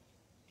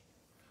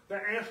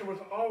 The answer was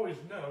always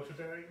no to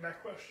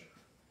that question.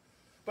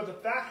 But the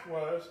fact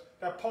was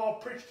that Paul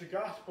preached the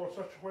gospel in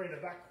such a way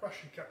that that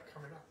question kept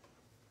coming up.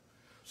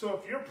 So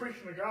if you're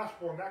preaching the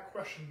gospel and that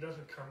question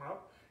doesn't come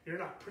up, you're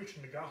not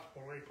preaching the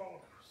gospel the way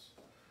Paul does.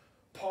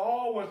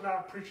 Paul was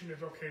not preaching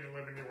it's okay to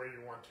live any way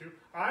you want to.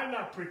 I'm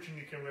not preaching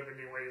you can live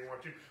any way you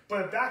want to.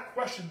 But if that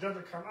question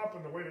doesn't come up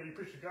in the way that you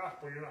preach the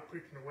gospel, you're not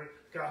preaching the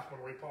gospel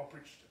the way Paul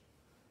preached it.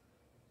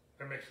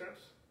 That makes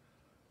sense?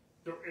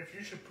 If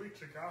you should preach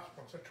the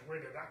gospel in such a way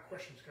that that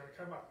question is going to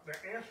come up, the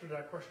answer to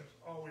that question is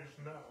always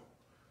no.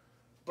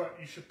 But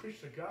you should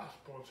preach the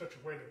gospel in such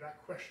a way that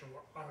that question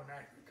will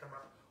automatically come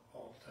up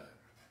all the time.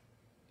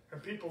 And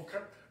people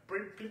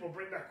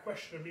bring that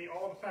question to me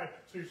all the time.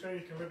 So you're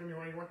saying you can live any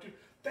way you want to?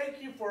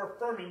 Thank you for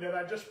affirming that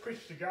I just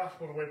preached the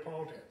gospel the way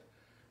Paul did.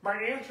 My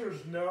answer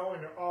is no,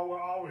 and it will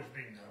always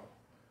be no.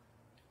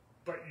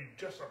 But you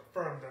just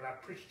affirmed that I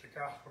preached the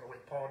gospel the way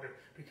Paul did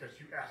because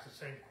you asked the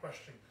same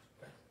question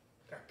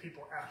that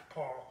people asked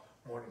Paul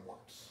more than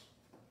once.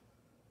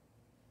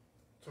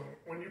 So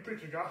when you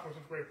preach the gospel in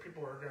such a way,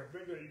 people are going to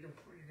think that you can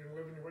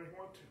live any way you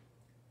want to.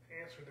 The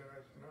answer to that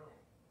is no.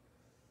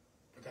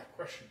 But that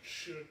question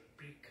should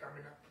be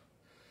coming up.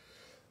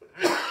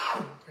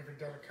 If it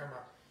doesn't come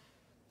up,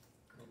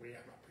 then we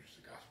have not preached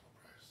the gospel of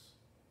Christ.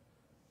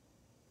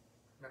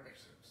 That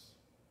makes sense.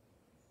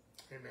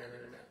 Amen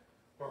and amen.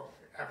 Well,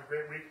 have a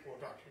great week.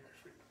 We'll talk to you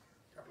next week.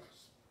 God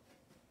bless.